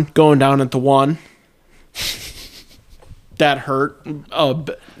 Saquon going down at the 1. That hurt. Did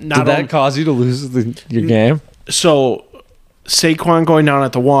that cause you to lose your game? So Saquon going down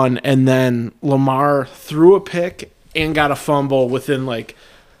at the 1, and then Lamar threw a pick and got a fumble within like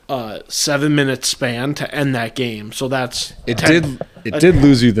 7-minute span to end that game. So that's it did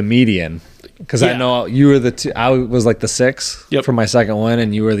lose you the median because I know you were I was like the 6 for my second win,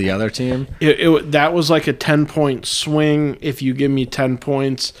 and you were the other team. That was like a 10-point swing. If you give me 10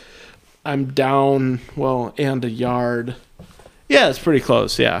 points, I'm down and a yard. Yeah, it's pretty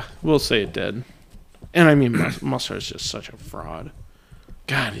close. Yeah, we'll say it did. And I mean, Musser is just such a fraud.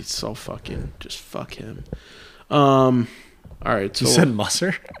 God, he's so fucking just fuck him. All right, so you said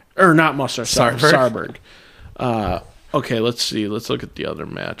Musser. Or not Musser, Sarberg. Okay, let's see. Let's look at the other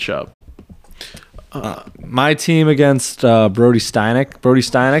matchup. My team against Brody Steinek. Brody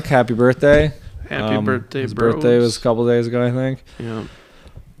Steinek, happy birthday. Happy birthday, his birthday was a couple days ago, I think. Yeah.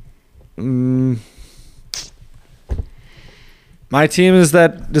 My team is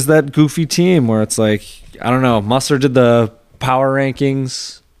that goofy team where it's like, I don't know, Musser did the power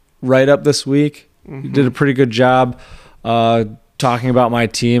rankings right up this week. He did a pretty good job talking about my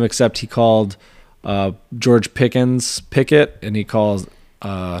team, except he called George Pickett, and he calls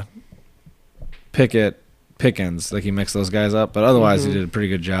Pickett Pickens. Like he mixed those guys up, but otherwise he did a pretty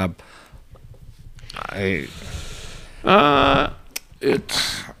good job. I'm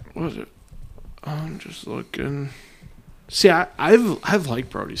just looking. See, I've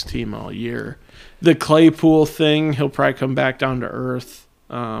liked Brody's team all year. The Claypool thing, he'll probably come back down to earth.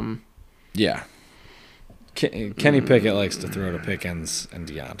 Yeah. Kenny Pickett likes to throw to Pickens and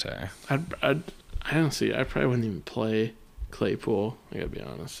Deontay. I don't see. I probably wouldn't even play Claypool. I gotta be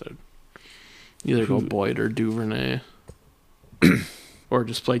honest. Either go Boyd or Duvernay. Or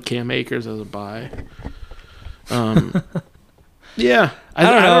just play Cam Akers as a bye. Yeah, I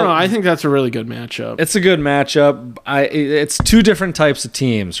don't know. I think that's a really good matchup. It's a good matchup. It's two different types of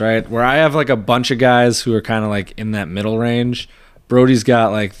teams, right? Where I have like a bunch of guys who are kind of like in that middle range. Brody's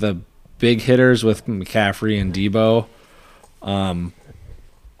got like the big hitters with McCaffrey and Debo,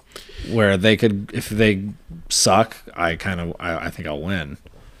 where they could, if they suck, I think I'll win.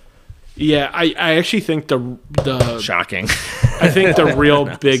 Yeah, I actually think the shocking. I think the real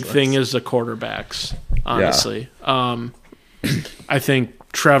big thing is the quarterbacks. Honestly, yeah. I think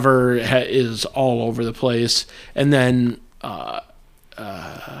Trevor is all over the place, and then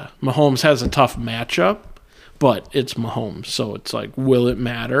Mahomes has a tough matchup, but it's Mahomes, so it's like, will it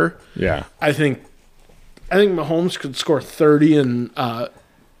matter? Yeah, I think Mahomes could score 30 and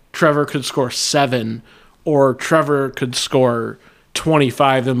Trevor could score 7, or Trevor could score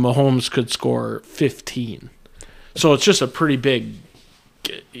 25 and Mahomes could score 15. So it's just a pretty big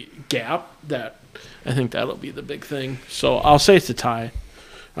gap that I think that'll be the big thing. So I'll say it's a tie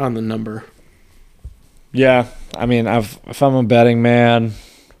on the number. Yeah, I mean, if I'm a betting man,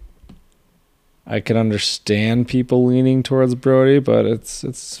 I can understand people leaning towards Brody, but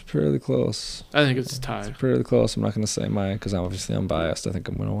it's pretty close. I think it's a tie. It's pretty close. I'm not going to say mine because obviously I'm biased. I think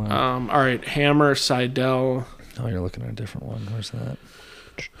I'm going to win. All right, Hammer, Seidel. Oh, you're looking at a different one. Where's that?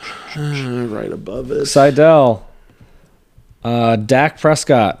 Right above it. Seidel. Dak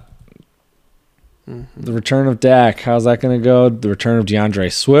Prescott. Mm-hmm. The return of Dak. How's that going to go? The return of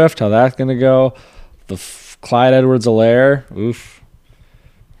DeAndre Swift. How's that going to go? The Clyde Edwards-Helaire. Oof.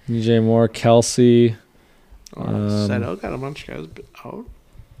 DJ Moore. Kelsey. Seidel got a bunch of guys out.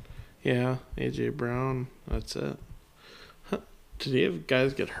 Yeah. A.J. Brown. That's it. Did he have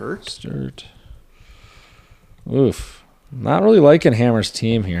guys get hurt? Sturt. Oof. Not really liking Hammer's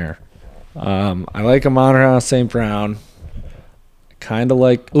team here. I like Amon-Ra St. Brown. Kind of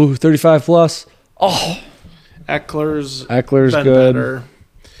like, 35 plus. Oh. Eckler's been good.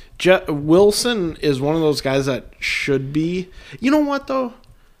 Better. Wilson is one of those guys that should be. You know what, though?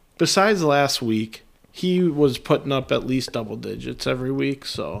 Besides last week, he was putting up at least double digits every week.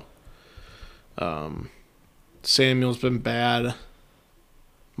 So Samuel's been bad.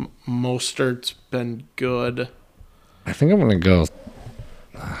 Mostert's been good. I think I'm going to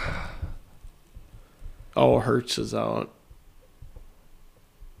go. Hurts is out.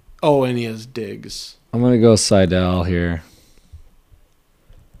 Oh, and he has Diggs. I'm going to go Seidel here.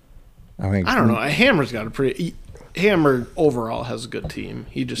 I don't know. Hammer's got a pretty. Hammer overall has a good team.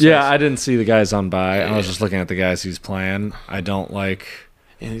 He just I didn't see the guys on bye. Yeah. I was just looking at the guys he's playing. I don't like.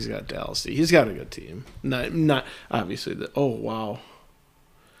 And he's got Dallas. He's got a good team. Not obviously the. Oh wow.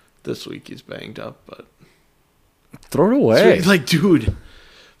 This week he's banged up, but throw it away. Like, dude,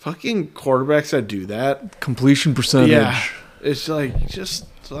 fucking quarterbacks that do that completion percentage. Yeah, it's like just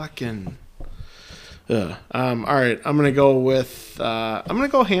fucking. All right, I'm gonna go with. I'm gonna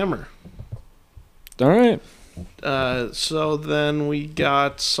go Hammer. All right. So then we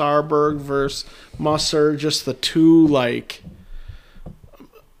got Sarberg versus Musser. Just the two like.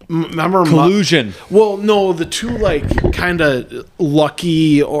 Remember collusion. Well, no, the two like kind of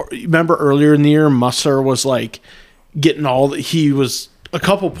lucky. Or remember earlier in the year, Musser was like getting he was a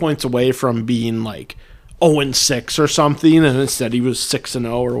couple points away from being like 0-6 or something, and instead he was 6-0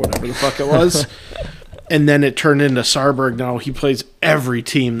 or whatever the fuck it was. And then it turned into Sarberg. Now he plays every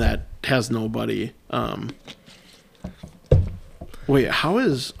team that has nobody. Wait, how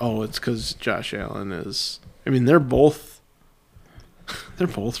is? Oh, it's because Josh Allen is. I mean, they're both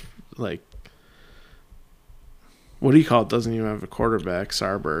like, what do you call it? Doesn't even have a quarterback,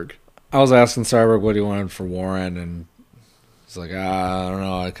 Sarberg. I was asking Sarberg what he wanted for Warren, and he's like, I don't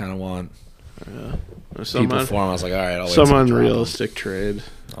know. I kind of want people for him. I was like, all right, I'll wait. Some unrealistic trade.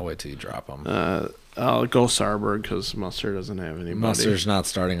 I'll wait till you drop him. I'll go Sarberg because Musser doesn't have anybody. Musser's not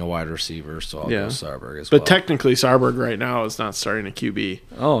starting a wide receiver, so I'll go Sarberg as well. But technically, Sarberg right now is not starting a QB.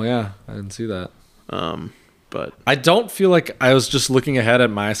 Oh, yeah. I didn't see that. But I don't feel like I was just looking ahead at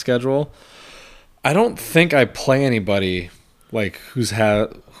my schedule. I don't think I play anybody like who's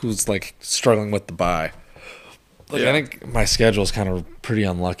like struggling with the bye. Like I think my schedule is kind of pretty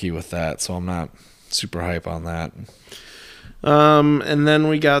unlucky with that, so I'm not super hype on that. And then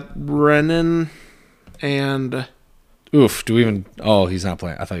we got Brennan and oof. Do we even? Oh, he's not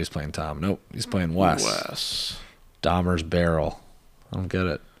playing. I thought he was playing Tom. Nope, he's playing Wes. Dahmer's barrel. I don't get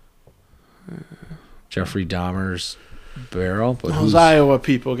it. Jeffrey Dahmer's barrel. But those Iowa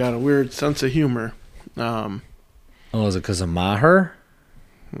people got a weird sense of humor. Is it because of Maher?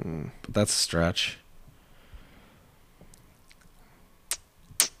 But that's a stretch.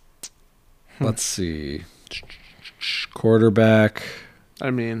 Let's see. Quarterback.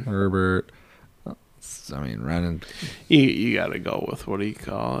 I mean, Herbert. Rennan. You got to go with what do you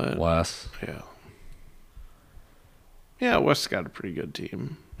call it? Wes. Yeah. Yeah, Wes got a pretty good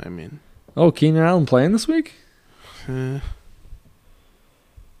team. I mean. Oh, Keenan Allen playing this week? AJ,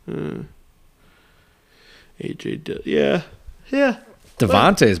 yeah. Yeah.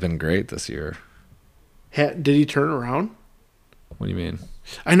 Devontae's been great this year. Did he turn around? What do you mean?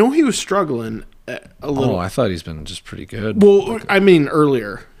 I know he was struggling a little. Oh, I thought he's been just pretty good. Well, I mean,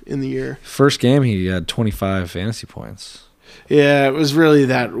 earlier in the year. First game, he had 25 fantasy points. Yeah, it was really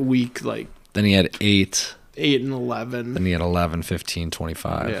that week, like. Then he had 8. 8 and 11. Then he had 11, 15,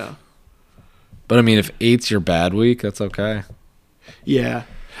 25. Yeah. But, I mean, if 8's your bad week, that's okay. Yeah.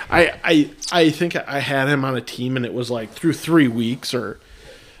 I think I had him on a team, and it was like through 3 weeks or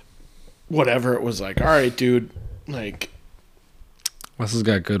whatever. It was like, all right, dude, like. Wes has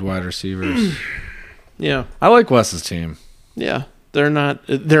got good wide receivers. Yeah. I like Wes's team. Yeah.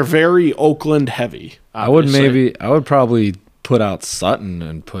 They're very Oakland heavy. Obviously. I would probably put out Sutton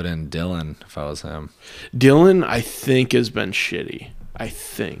and put in Dylan if I was him. Dylan, I think, has been shitty. I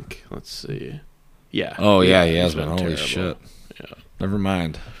think. Let's see. Yeah. Oh, yeah, he has been. Holy terrible. shit. Yeah. Never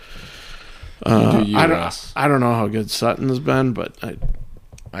mind. I don't know how good Sutton's been, but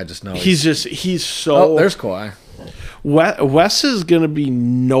I just know he's so. Oh, there's Kawhi. Wes is gonna be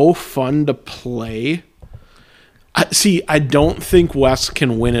no fun to play. I don't think Wes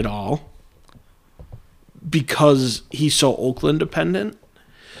can win it all because he's so Oakland dependent.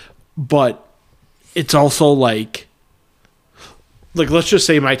 But it's also like let's just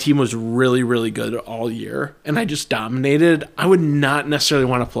say my team was really, really good all year and I just dominated. I would not necessarily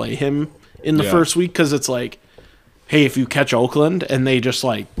want to play him in the first week because it's like, hey, if you catch Oakland and they just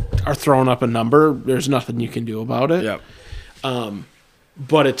like are throwing up a number, there's nothing you can do about it. Yep.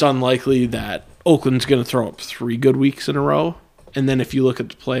 But it's unlikely that Oakland's going to throw up 3 good weeks in a row. And then if you look at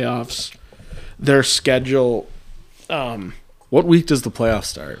the playoffs, their schedule. What week does the playoffs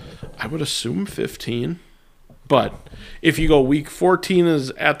start? I would assume 15. But if you go week 14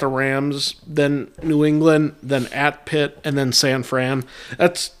 is at the Rams, then New England, then at Pitt, and then San Fran,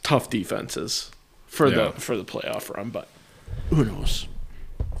 that's tough defenses for the playoff run. But who knows?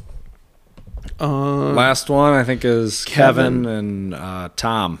 Last one, I think, is Kevin and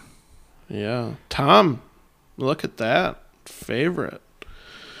Tom. Yeah. Tom, look at that. Favorite.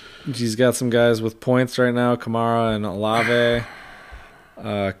 He's got some guys with points right now, Kamara and Olave.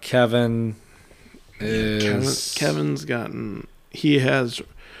 Kevin is... Kevin's gotten... He has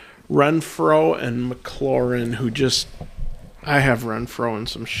Renfro and McLaurin, who just... I have Renfro and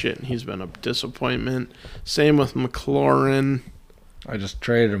some shit, and he's been a disappointment. Same with McLaurin. I just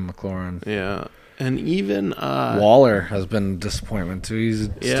traded him, McLaurin. Yeah. And even... Waller has been a disappointment, too. He's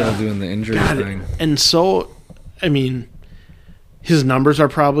still doing the injury thing. And so, I mean, his numbers are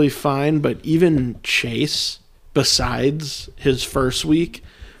probably fine, but even Chase, besides his first week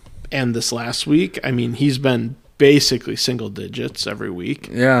and this last week, I mean, he's been basically single digits every week.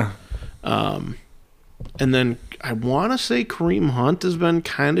 Yeah. And then I want to say Kareem Hunt has been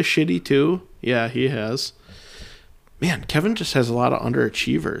kind of shitty, too. Yeah, he has. Man, Kevin just has a lot of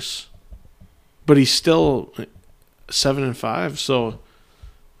underachievers. But he's still 7-5, so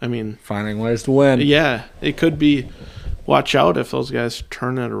I mean, finding ways to win. Yeah, it could be. Watch out if those guys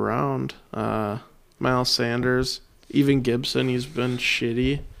turn it around. Miles Sanders, even Gibson, he's been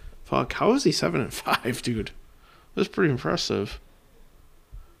shitty. Fuck, how is he 7-5, dude? That's pretty impressive.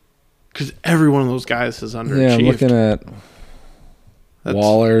 Because every one of those guys has underachieved. Yeah, I'm looking at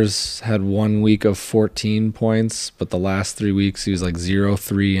Waller's had 1 week of 14 points, but the last 3 weeks he was like 0,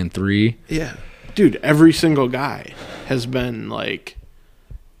 3, and 3. Yeah. Dude, every single guy has been like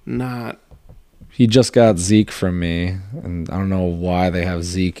not. He just got Zeke from me, and I don't know why they have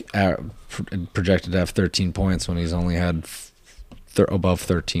Zeke projected to have 13 points when he's only had above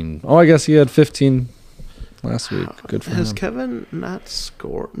 13. Oh, I guess he had 15 last week. Good for him. Has Kevin not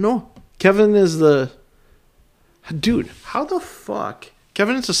scored? No. Kevin is the... Dude, how the fuck?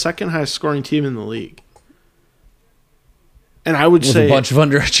 Kevin is the second highest scoring team in the league. And I would say... a bunch of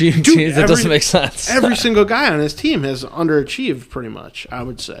underachieving teams. That doesn't make sense. Every single guy on his team has underachieved pretty much, I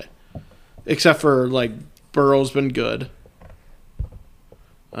would say. Except for, like, Burrow's been good.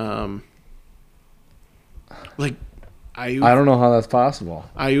 Like, I don't know how that's possible.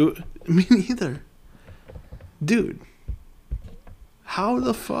 Me neither. Dude. How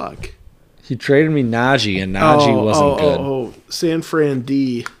the fuck? He traded me Najee, and Najee wasn't good. San Fran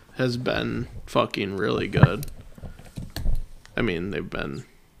D has been fucking really good. I mean, they've been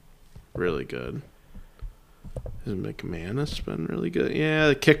really good. Has McManus been really good? Yeah,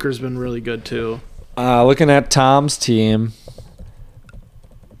 the kicker's been really good too. Looking at Tom's team,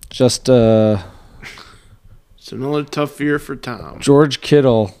 just it's another tough year for Tom. George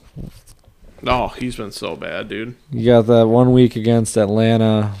Kittle. Oh, he's been so bad, dude. You got that 1 week against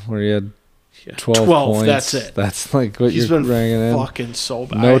Atlanta where he had 12 points. That's it. That's like what he's you're been bringing in. Fucking so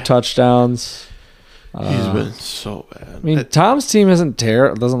bad. No touchdowns. He's been so bad. I mean, Tom's team isn't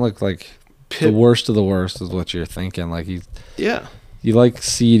terrible. It doesn't look like the worst of the worst is what you're thinking. Like you like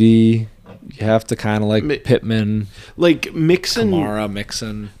CD. You have to kind of like Pittman. Like Mixon. Kamara,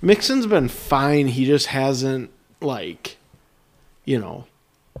 Mixon. Mixon's been fine. He just hasn't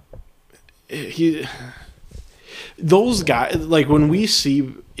those guys, like when we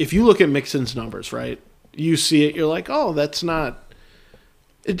see, if you look at Mixon's numbers, right, you see it, you're like, oh, that's not,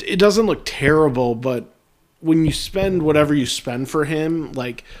 it doesn't look terrible, but when you spend whatever you spend for him,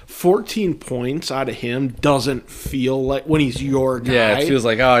 like 14 points out of him doesn't feel like when he's your guy. Yeah, it feels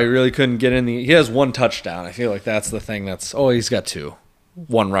like, oh, he really couldn't get in he has 1 touchdown. I feel like that's the thing he's got 2.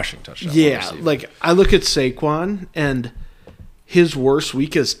 1 rushing touchdown. Yeah, like I look at Saquon and his worst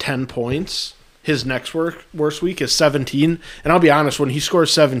week is 10 points. His next worst week is 17. And I'll be honest, when he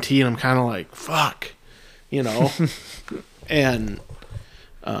scores 17, I'm kind of like, fuck, And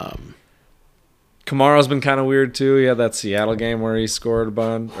Kamara's been kind of weird too. He had that Seattle game where he scored a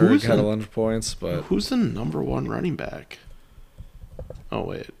bunch, or he had a bunch of points. But who's the number 1 running back? Oh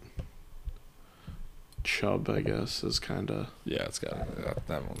wait, Chubb, I guess, is kind of it's got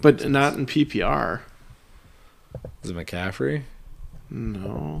that one, but not in PPR. Is it McCaffrey?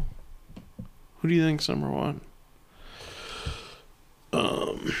 No. Who do you think's number 1?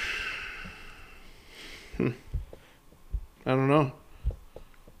 I don't know.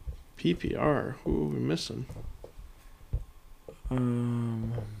 PPR. Who are we missing?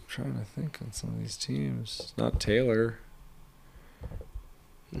 I'm trying to think on some of these teams. Not Taylor.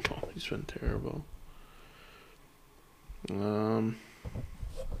 No, he's been terrible. I don't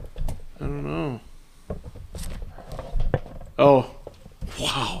know. Oh,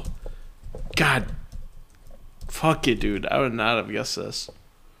 wow. God. Fuck it, dude. I would not have guessed this.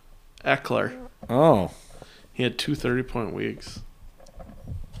 Eckler. Oh. He had 2 30-point weeks.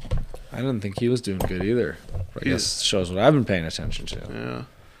 I didn't think he was doing good either. I guess it shows what I've been paying attention to. Yeah.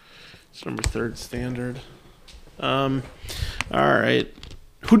 It's number 3rd standard. All right.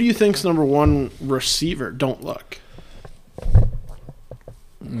 Who do you think's number 1 receiver? Don't look.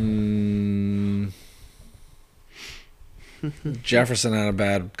 Jefferson had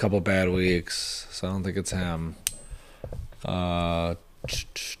a couple bad weeks, so I don't think it's him.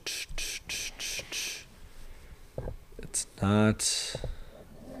 It's not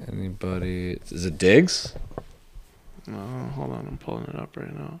anybody. Is it Diggs? No, hold on. I'm pulling it up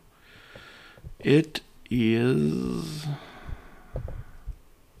right now. It is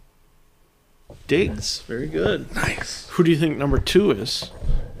Diggs. Very good. Nice. Who do you think number 2 is?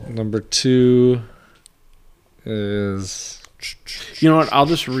 Number 2 is... You know what? I'll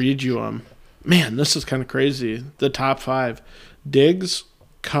just read you them. Man, this is kind of crazy. The top 5. Diggs,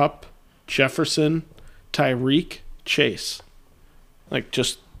 Kupp, Jefferson, Tyreek, Chase. Like,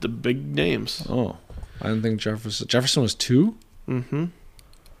 just the big names. Oh. I didn't think Jefferson was 2? Mm-hmm.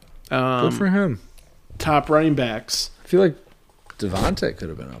 Good for him. Top running backs. I feel like Devontae could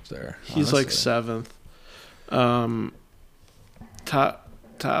have been up there. He's like 7th. Top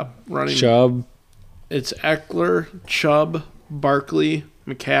running. Chubb. It's Eckler, Chubb, Barkley,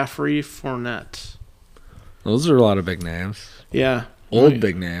 McCaffrey, Fournette. Those are a lot of big names. Yeah.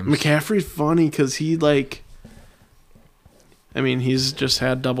 Big names. McCaffrey's funny because he's just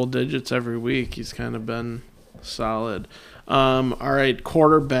had double digits every week. He's kind of been solid. All right,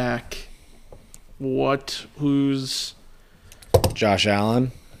 quarterback. Who's... Josh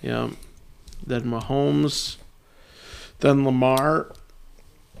Allen. Yeah. Then Mahomes. Then Lamar.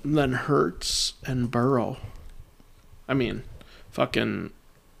 Then Hurts and Burrow. I mean, fucking...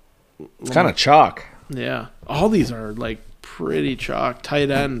 It's kind of chalk. Yeah. All these are, pretty chalk. Tight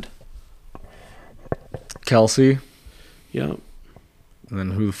end. Kelsey. Yep. And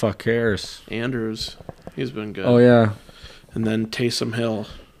then who the fuck cares? Andrews. He's been good. Oh, yeah. And then Taysom Hill.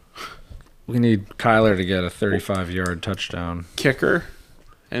 We need Kyler to get a 35-yard touchdown. Kicker.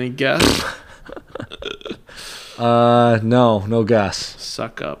 Any guess? No guess.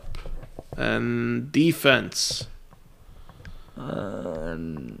 Suck up. And defense.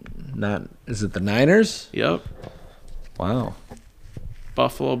 Is it the Niners? Yep. Wow.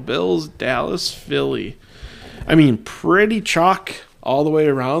 Buffalo Bills, Dallas, Philly. I mean, pretty chalk all the way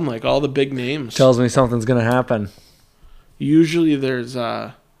around, all the big names. Tells me something's going to happen. Usually there's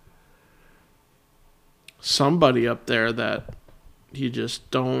somebody up there that you just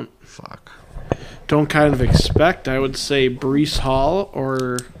don't kind of expect. I would say Breece Hall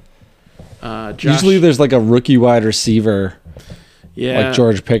or Josh. Usually there's like a rookie wide receiver, like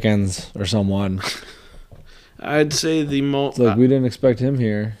George Pickens or someone. I'd say the most. Like we didn't expect him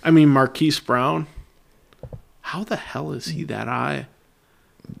here. I mean, Marquise Brown. How the hell is he that high?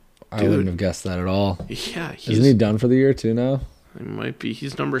 I wouldn't have guessed that at all. Yeah, isn't he done for the year too now? He might be.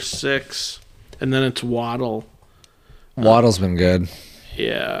 He's number 6, and then it's Waddle. Waddle's been good.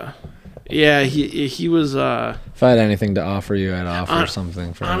 Yeah. He was. If I had anything to offer you, I'd offer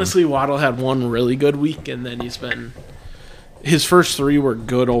something for honestly, him. Waddle had one really good week, and then he's been. His first 3 were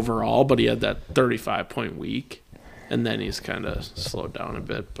good overall, but he had that 35-point week, and then he's kind of slowed down a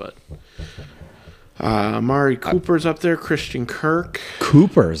bit. But Amari Cooper's up there. Christian Kirk.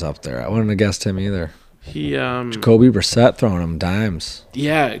 Cooper's up there. I wouldn't have guessed him either. Jacoby Brissett throwing him dimes.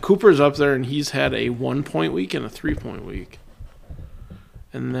 Yeah, Cooper's up there, and he's had a 1-point week and a 3-point week.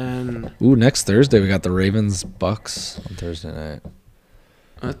 And then... next Thursday we got the Ravens-Bucks on Thursday night.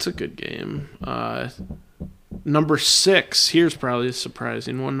 That's a good game. Number 6, here's probably a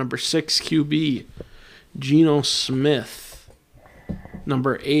surprising one. Number 6 QB, Geno Smith.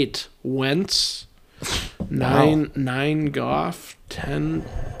 Number 8, Wentz. 9 Goff. 10.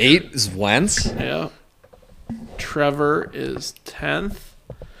 8 is Wentz? Yeah. Trevor is 10th.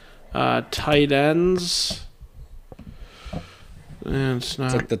 Tight ends. It's not.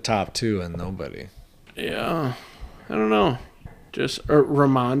 It's like the top 2 and nobody. Yeah. I don't know. Just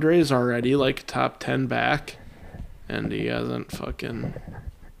Ramondre is already like top 10 back, and he hasn't fucking.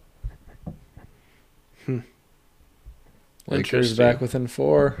 Lakers back within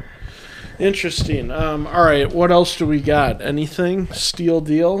 4. Interesting. All right. What else do we got? Anything? Steal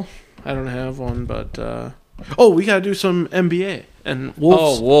deal? I don't have one, but we gotta do some NBA and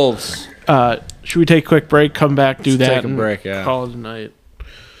Wolves. Oh, Wolves. Should we take a quick break? Come back, do that. Take a break. Yeah. Call it a night.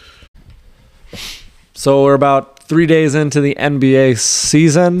 So we're about 3 days into the NBA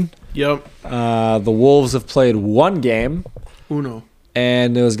season. Yep. The Wolves have played 1 game. Uno.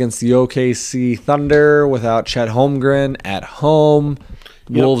 And it was against the OKC Thunder without Chet Holmgren at home.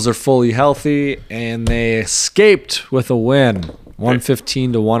 Yep. Wolves are fully healthy, and they escaped with a win,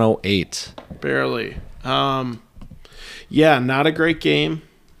 115 to 108. Barely. Yeah, not a great game.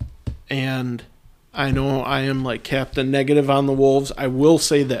 And I know I am like Captain Negative on the Wolves. I will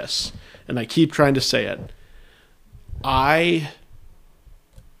say this, and I keep trying to say it. I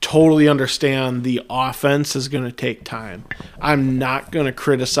totally understand the offense is going to take time. I'm not going to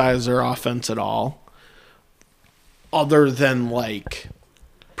criticize their offense at all, other than like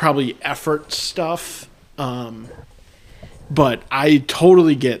probably effort stuff. But I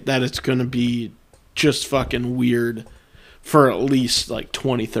totally get that it's going to be just fucking weird for at least like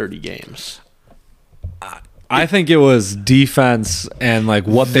 20, 30 games. I think it was defense and like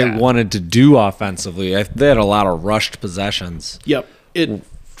what they wanted to do offensively. They had a lot of rushed possessions. Yep,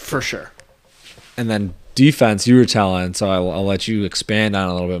 for sure. And then defense, you were telling, so I'll let you expand on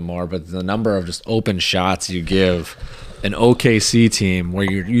it a little bit more, but the number of just open shots you give an OKC team where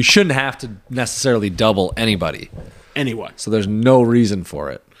you shouldn't have to necessarily double anybody. Anyway. So there's no reason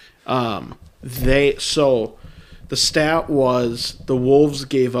for it. So the stat was the Wolves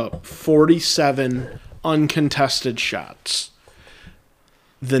gave up 47 uncontested shots.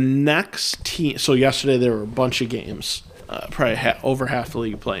 The next team, so yesterday there were a bunch of games, probably over half the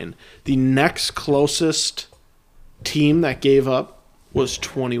league playing. The next closest team that gave up was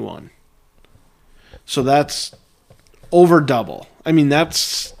 21. So that's over double. I mean, that's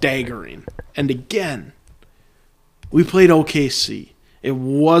staggering. And again, we played OKC. It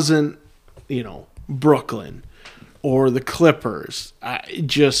wasn't, Brooklyn or the Clippers. I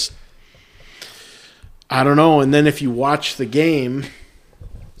don't know. And then if you watch the game,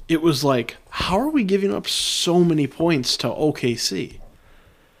 it was like, how are we giving up so many points to OKC?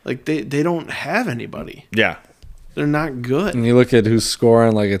 Like, they don't have anybody. Yeah. They're not good. And you look at who's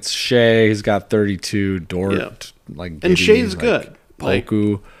scoring, like it's Shea, he's got 32, Dort, and Shea's good.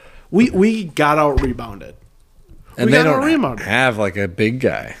 Poku. We got out rebounded. And they don't have like a big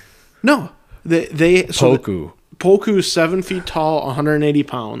guy. No. Poku. Poku's 7 feet tall, 180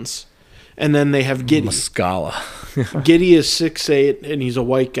 pounds. And then they have Giddey. Muscala. Giddey is 6'8", and he's a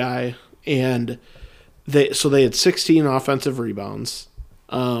white guy. And they had 16 offensive rebounds.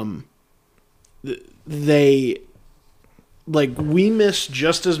 We missed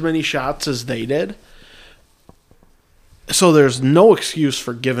just as many shots as they did. So there's no excuse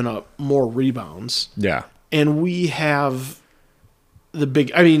for giving up more rebounds. Yeah. And we have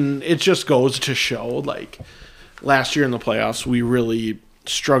it just goes to show, like, last year in the playoffs, we really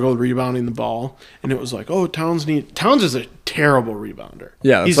struggled rebounding the ball, and it was like, oh, Towns is a terrible rebounder.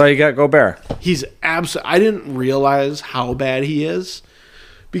 Yeah, that's why you got Gobert. He's I didn't realize how bad he is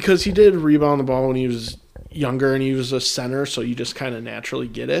because he did rebound the ball when he was younger and he was a center, so you just kind of naturally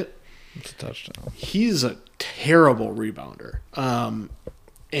get it. It's a touchdown. He's a terrible rebounder.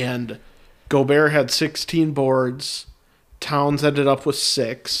 And Gobert had 16 boards. Towns ended up with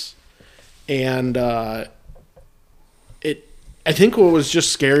 6. And I think what was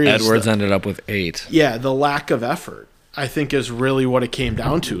just scary Edwards ended up with 8. Yeah, the lack of effort, I think, is really what it came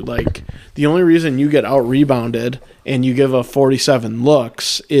down to. Like, the only reason you get out-rebounded and you give a 47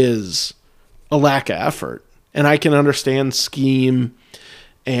 looks is a lack of effort. And I can understand scheme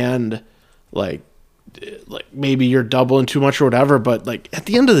and, like maybe you're doubling too much or whatever, but, like, at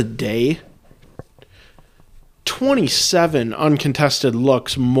the end of the day, 27 uncontested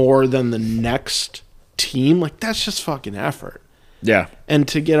looks more than the next team, like, that's just fucking effort. Yeah. And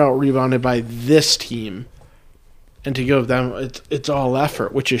to get out rebounded by this team and to give them it's all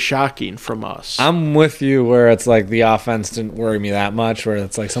effort, which is shocking from us. I'm with you where it's like the offense didn't worry me that much, where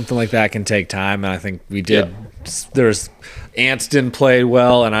it's like something like that can take time, and I think we did. Yeah. Ants didn't play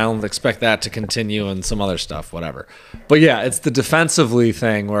well, and I don't expect that to continue, and some other stuff, whatever. But yeah, it's the defensively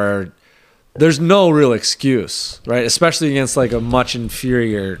thing where there's no real excuse, right? Especially against like a much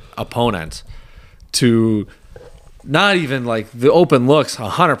inferior opponent, to not even like the open looks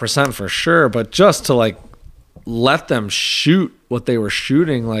 100% for sure, but just to like let them shoot what they were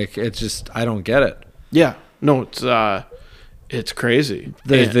shooting. Like, it's just, I don't get it. Yeah, no, it's crazy.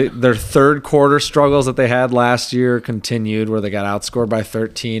 Their third quarter struggles that they had last year continued, where they got outscored by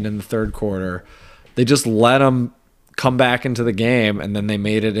 13 in the third quarter. They just let them come back into the game, and then they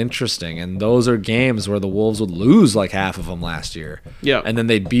made it interesting. And those are games where the Wolves would lose like half of them last year. Yeah. And then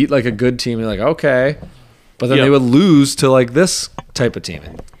they'd beat like a good team. You're like, okay. But then they would lose to like this type of team.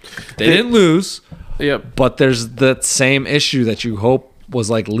 And they didn't lose. Yep. But there's that same issue that you hope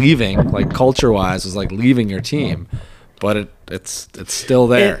was like leaving, like culture-wise, was like leaving your team. But it's still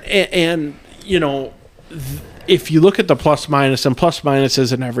there. And you know, if you look at the plus minus, and plus minus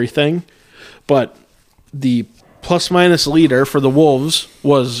isn't everything, but the plus minus leader for the Wolves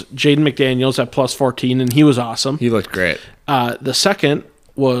was Jaden McDaniels at plus 14, and he was awesome. He looked great. The second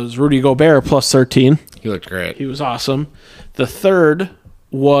was Rudy Gobert plus 13. He looked great. He was awesome. The third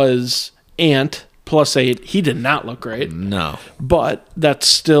was Ant plus 8. He did not look great. No. But that's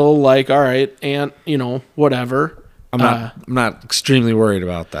still like, all right, Ant, you know, whatever. I'm not extremely worried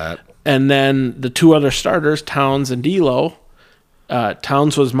about that. And then the two other starters, Towns and D'Lo,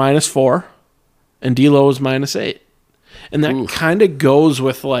 Towns was -4, and D'Lo was -8. And that kind of goes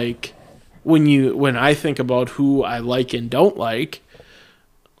with like when I think about who I like and don't like,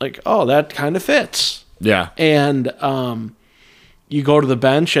 oh, that kind of fits. Yeah. And you go to the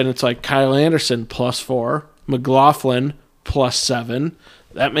bench and it's like Kyle Anderson +4, McLaughlin +7.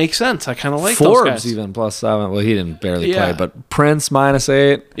 That makes sense. I kind of like Forbes those guys. even +7. Well, he didn't barely play, but Prince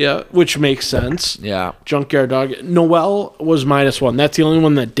 -8. Yeah, which makes sense. Yeah. Junkyard Dog. Noel was -1. That's the only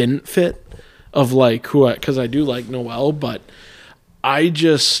one that didn't fit of like who, because I do like Noel, but I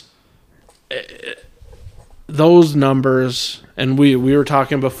just those numbers, and we were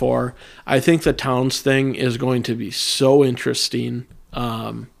talking before, I think the Towns thing is going to be so interesting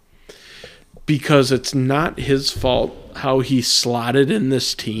because it's not his fault how he slotted in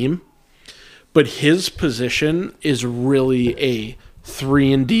this team, but his position is really a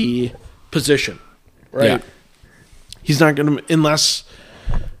 3-and-D position, right? Yeah. He's not going to, unless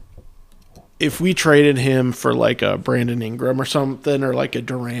if we traded him for like a Brandon Ingram or something, or like a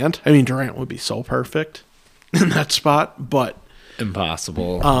Durant. I mean, Durant would be so perfect in that spot, but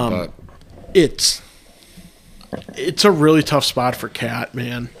impossible. But it's a really tough spot for Cat,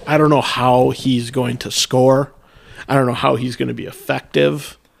 man. I don't know how he's going to score. I don't know how he's going to be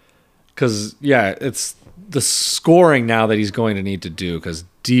effective. Because, yeah, it's the scoring now that he's going to need to do. Because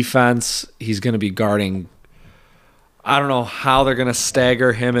defense, he's going to be guarding. I don't know how they're going to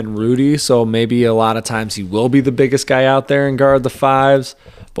stagger him and Rudy. So maybe a lot of times he will be the biggest guy out there and guard the 5s.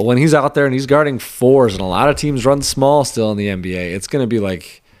 But when he's out there and he's guarding 4s, and a lot of teams run small still in the NBA, it's going to be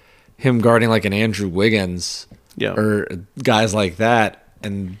like him guarding like an Andrew Wiggins or guys like that.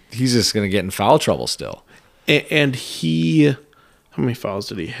 And he's just going to get in foul trouble still. And how many fouls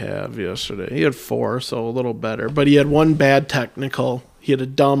did he have yesterday? He had 4, so a little better. But he had 1 bad technical. He had a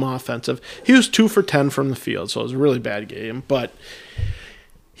dumb offensive. He was 2 for 10 from the field, so it was a really bad game. But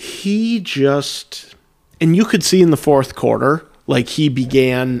he just, and you could see in the fourth quarter, like he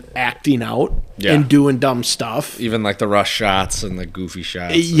began acting out and doing dumb stuff. Even like the rush shots and the goofy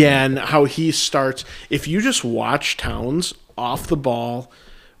shots. Yeah, and how he starts. If you just watch Towns off the ball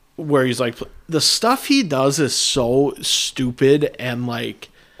where he's like, the stuff he does is so stupid, and like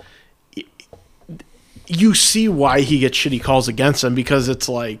you see why he gets shitty calls against him, because it's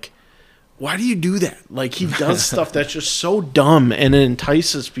like, why do you do that? Like, he does stuff that's just so dumb and it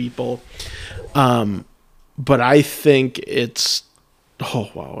entices people. But I think it's, oh,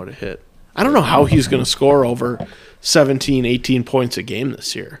 wow, what a hit. I don't know how he's going to score over 17, 18 points a game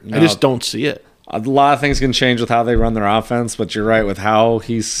this year. No, I just don't see it. A lot of things can change with how they run their offense, but you're right, with how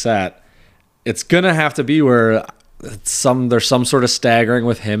he's set, it's going to have to be where there's some sort of staggering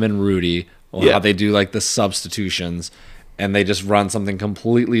with him and Rudy, or how they do like the substitutions, and they just run something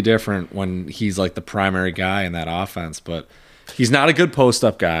completely different when he's like the primary guy in that offense. But he's not a good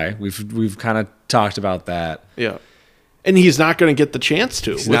post-up guy. We've kind of talked about that. Yeah. And he's not going to get the chance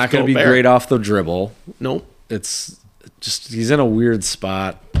to. He's not going to be great off the dribble. Nope. It's just, he's in a weird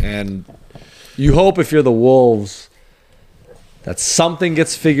spot. And you hope, if you're the Wolves, that something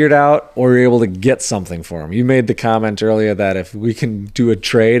gets figured out, or you're able to get something for him. You made the comment earlier that if we can do a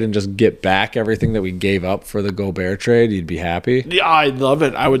trade and just get back everything that we gave up for the Gobert trade, you'd be happy. Yeah, I'd love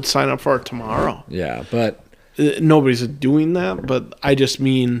it. I would sign up for it tomorrow. Yeah, but nobody's doing that. But I just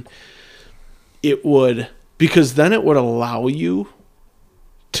mean it would, because then it would allow you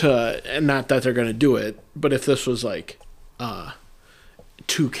to, and not that they're going to do it, but if this was like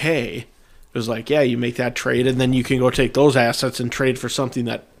 2K, it was like, yeah, you make that trade, and then you can go take those assets and trade for something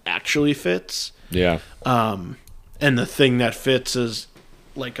that actually fits. Yeah. And the thing that fits is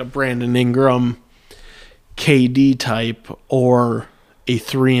like a Brandon Ingram, KD type, or a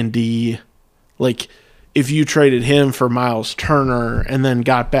 3-and-D. Like, if you traded him for Miles Turner and then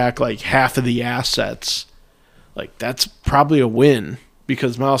got back like half of the assets, like, that's probably a win,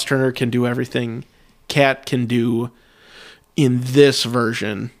 because Miles Turner can do everything Cat can do in this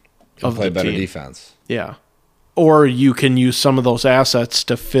version. Of play better defense. Yeah. Or you can use some of those assets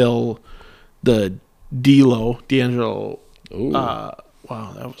to fill the D'Angelo. Wow,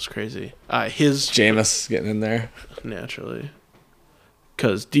 that was crazy. His Jameis getting in there. Naturally.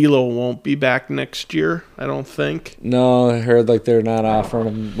 Because D'Lo won't be back next year, I don't think. No, I heard like they're not offering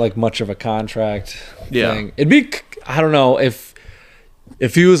him like much of a contract. Yeah. Thing. It'd be, I don't know, if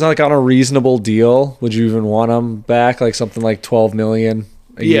he was like on a reasonable deal, would you even want him back? Like something like $12 million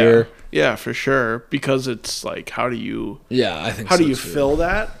a year? Yeah, for sure. Because it's like, how do you? Yeah, I think. How do you fill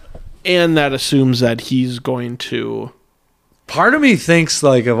that? And that assumes that he's going to. Part of me thinks,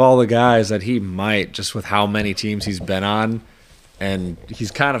 like, of all the guys, that he might, just with how many teams he's been on, and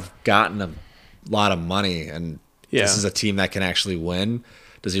he's kind of gotten a lot of money, and this is a team that can actually win.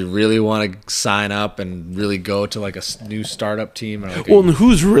 Does he really want to sign up and really go to like a new startup team? Or like and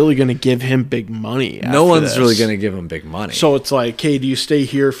who's really going to give him big money? No one's really going to give him big money. So it's like, hey, do you stay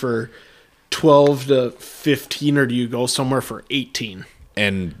here for 12 to 15, or do you go somewhere for 18?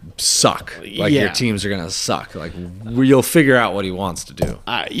 And suck. Like, your teams are going to suck. Like, you'll figure out what he wants to do.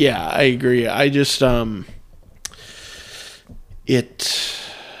 Yeah, I agree. I just, I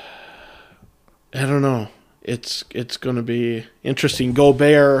don't know. It's going to be interesting.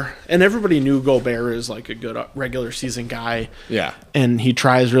 Gobert, and everybody knew Gobert is like a good regular season guy. Yeah. And he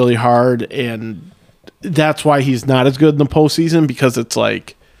tries really hard, and that's why he's not as good in the postseason, because it's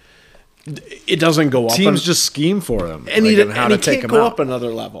like it doesn't go up. Teams just scheme for him. And he can't go up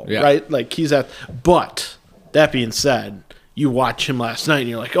another level, right? Like, he's at, but that being said, you watch him last night and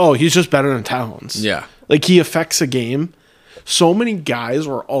you're like, oh, he's just better than Towns. Yeah. Like, he affects a game. So many guys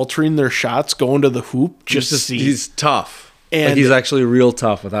were altering their shots, going to the hoop, he's tough. And like, he's actually real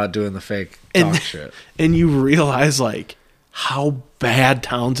tough without doing the fake talk shit. And you realize, like, how bad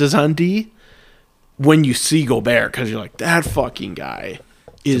Towns is on D when you see Gobert, because you're like, that fucking guy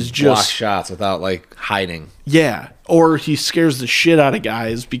is just block shots without like hiding. Yeah. Or he scares the shit out of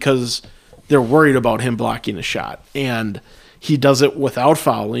guys because they're worried about him blocking a shot. And he does it without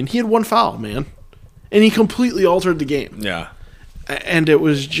fouling. He had one foul, man. And he completely altered the game. Yeah. And it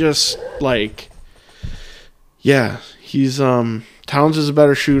was just like, yeah, he's Towns is a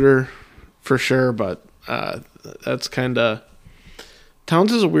better shooter for sure, but that's kind of,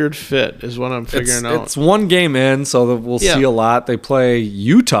 Towns is a weird fit is what I'm figuring out. It's one game in, so we'll see a lot. They play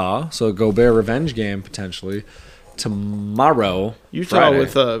Utah, so a Gobert revenge game potentially tomorrow. Utah Friday.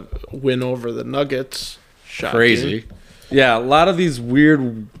 with a win over the Nuggets. Shocking. Crazy. Yeah, a lot of these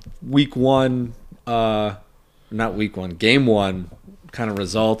weird week one, game one kind of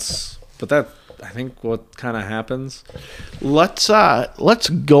results, but that, I think, what kind of happens. Let's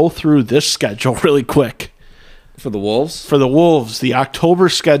go through this schedule really quick. For the Wolves? For the Wolves, the October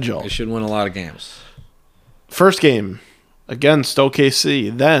schedule. They should win a lot of games. First game against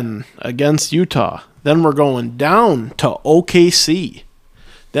OKC, then against Utah, Then we're going down to OKC.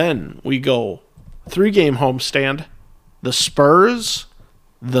 Then we go 3-game homestand. The Spurs,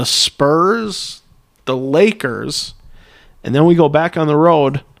 the Lakers, and then we go back on the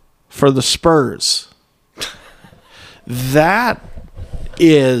road for the Spurs. That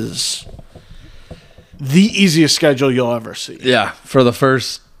is the easiest schedule you'll ever see. Yeah, for the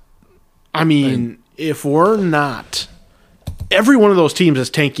first. I mean, if we're not, every one of those teams is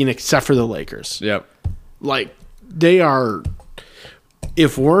tanking except for the Lakers. Yep. Like, they are,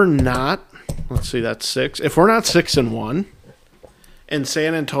 if we're not, let's see, that's 6. If we're not 6-1, and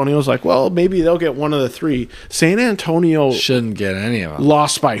San Antonio's like, well, maybe they'll get one of the 3. San Antonio shouldn't get any of them.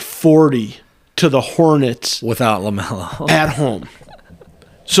 Lost by 40 to the Hornets without LaMelo at home.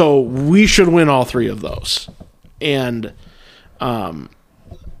 So we should win all 3 of those. And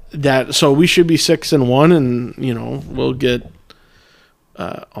so we should be 6-1, and we'll get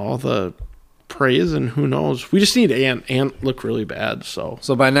all the praise, and who knows. We just need Ant look really bad. So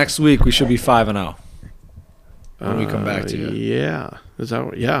by next week we should be 5-0 when we come back to you. Yeah, is that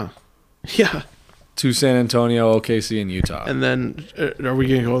what? Yeah. To San Antonio, OKC, and Utah. And then are we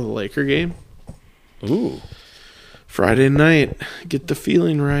gonna go to the Laker game? Ooh, Friday night. Get the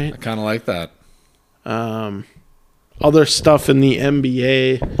feeling right. I kind of like that. Other stuff in the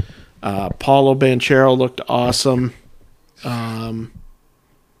NBA. Paulo Banchero looked awesome.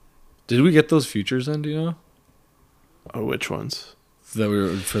 Did we get those futures in? Do you know? Oh, which ones? That we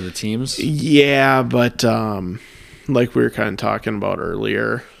were for the teams? Yeah, but like we were kind of talking about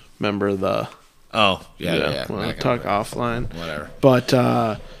earlier. Remember the? Oh, yeah. We'll talk offline. Whatever. But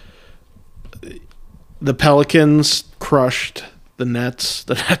the Pelicans crushed the Nets.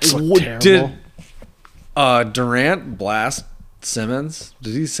 The Nets looked terrible. Did Durant blast Simmons?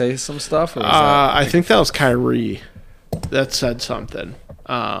 Did he say some stuff? Or was I think that was Kyrie that said something.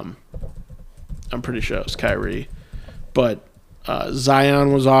 I'm pretty sure it was Kyrie. But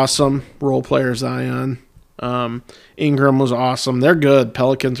Zion was awesome. Role player Zion. Ingram was awesome. They're good.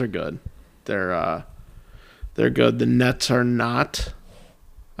 Pelicans are good. They're good. The Nets are not.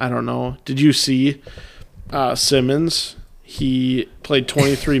 I don't know. Did you see Simmons? He played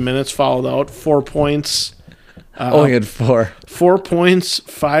 23 minutes, fouled out, 4 points. Only had 4. 4 points,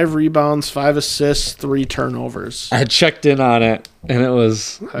 5 rebounds, 5 assists, 3 turnovers. I checked in on it, and it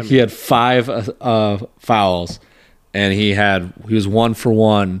was he had 5 fouls, and he was 1 for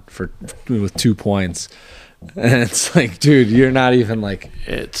 1 with 2 points. And it's like, dude, you're not even like.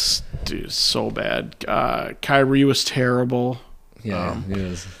 It's so bad. Kyrie was terrible. Yeah, he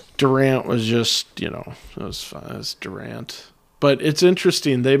was. Durant was just, it was fine. It was Durant. But it's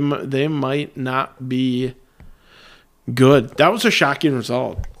interesting. They might not be good. That was a shocking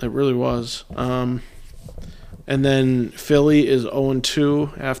result. It really was. And then Philly is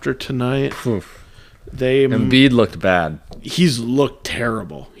 0-2 after tonight. Oof. Embiid looked bad. He's looked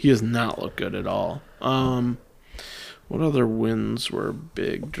terrible. He has not looked good at all. What other wins were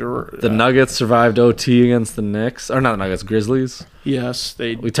big? The Nuggets survived OT against the Knicks. Or not the Nuggets, Grizzlies. Yes,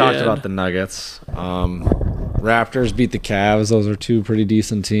 they did. We talked about the Nuggets. Raptors beat the Cavs. Those are 2 pretty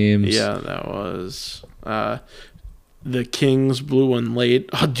decent teams. Yeah, that was. The Kings blew one late.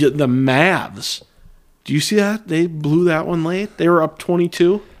 Oh, the Mavs. Do you see that? They blew that one late. They were up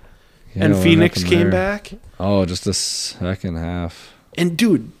 22. Yeah, and Phoenix came back. Oh, just a second half. And,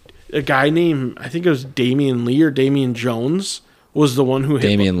 dude, a guy named, I think it was Damian Lee or Damian Jones, was the one who hit.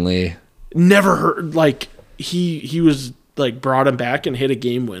 Damian Lee. Never heard, like, he was, like, brought him back and hit a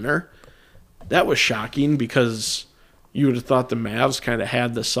game winner. That was shocking because you would have thought the Mavs kind of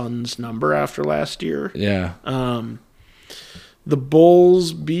had the Suns' number after last year. Yeah. The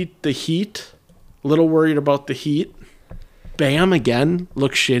Bulls beat the Heat. A little worried about the Heat. Bam, again,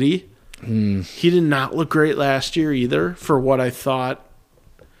 looked shitty. He did not look great last year either, for what I thought.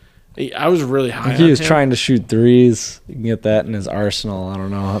 I was really high on him. He was trying to shoot threes. You can get that in his arsenal. I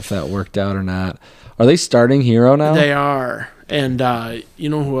don't know if that worked out or not. Are they starting Hero now? They are. And you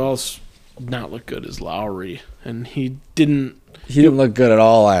know who else not look good is Lowry. And he didn't look good at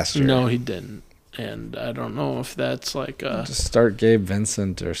all last year. No, he didn't. And I don't know if that's like a... Just start Gabe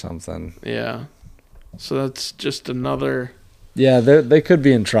Vincent or something. Yeah. So that's just another... Yeah, they could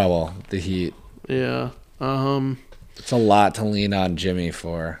be in trouble, the Heat. Yeah. It's a lot to lean on Jimmy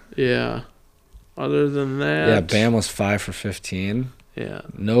for. Yeah. Other than that... Yeah, Bam was 5 for 15. Yeah.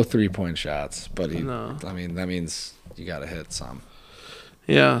 No 3-point shots, but No. I mean, that means you got to hit some.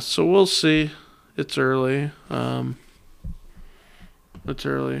 Yeah, so we'll see. It's early. It's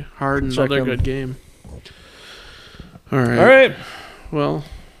early. Harden, another good game. All right. Well,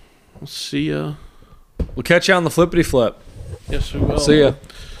 we'll see ya. We'll catch you on the flippity flip. Yes, we will. See ya.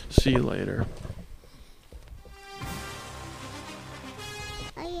 See you later.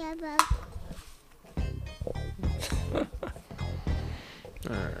 Bye-bye.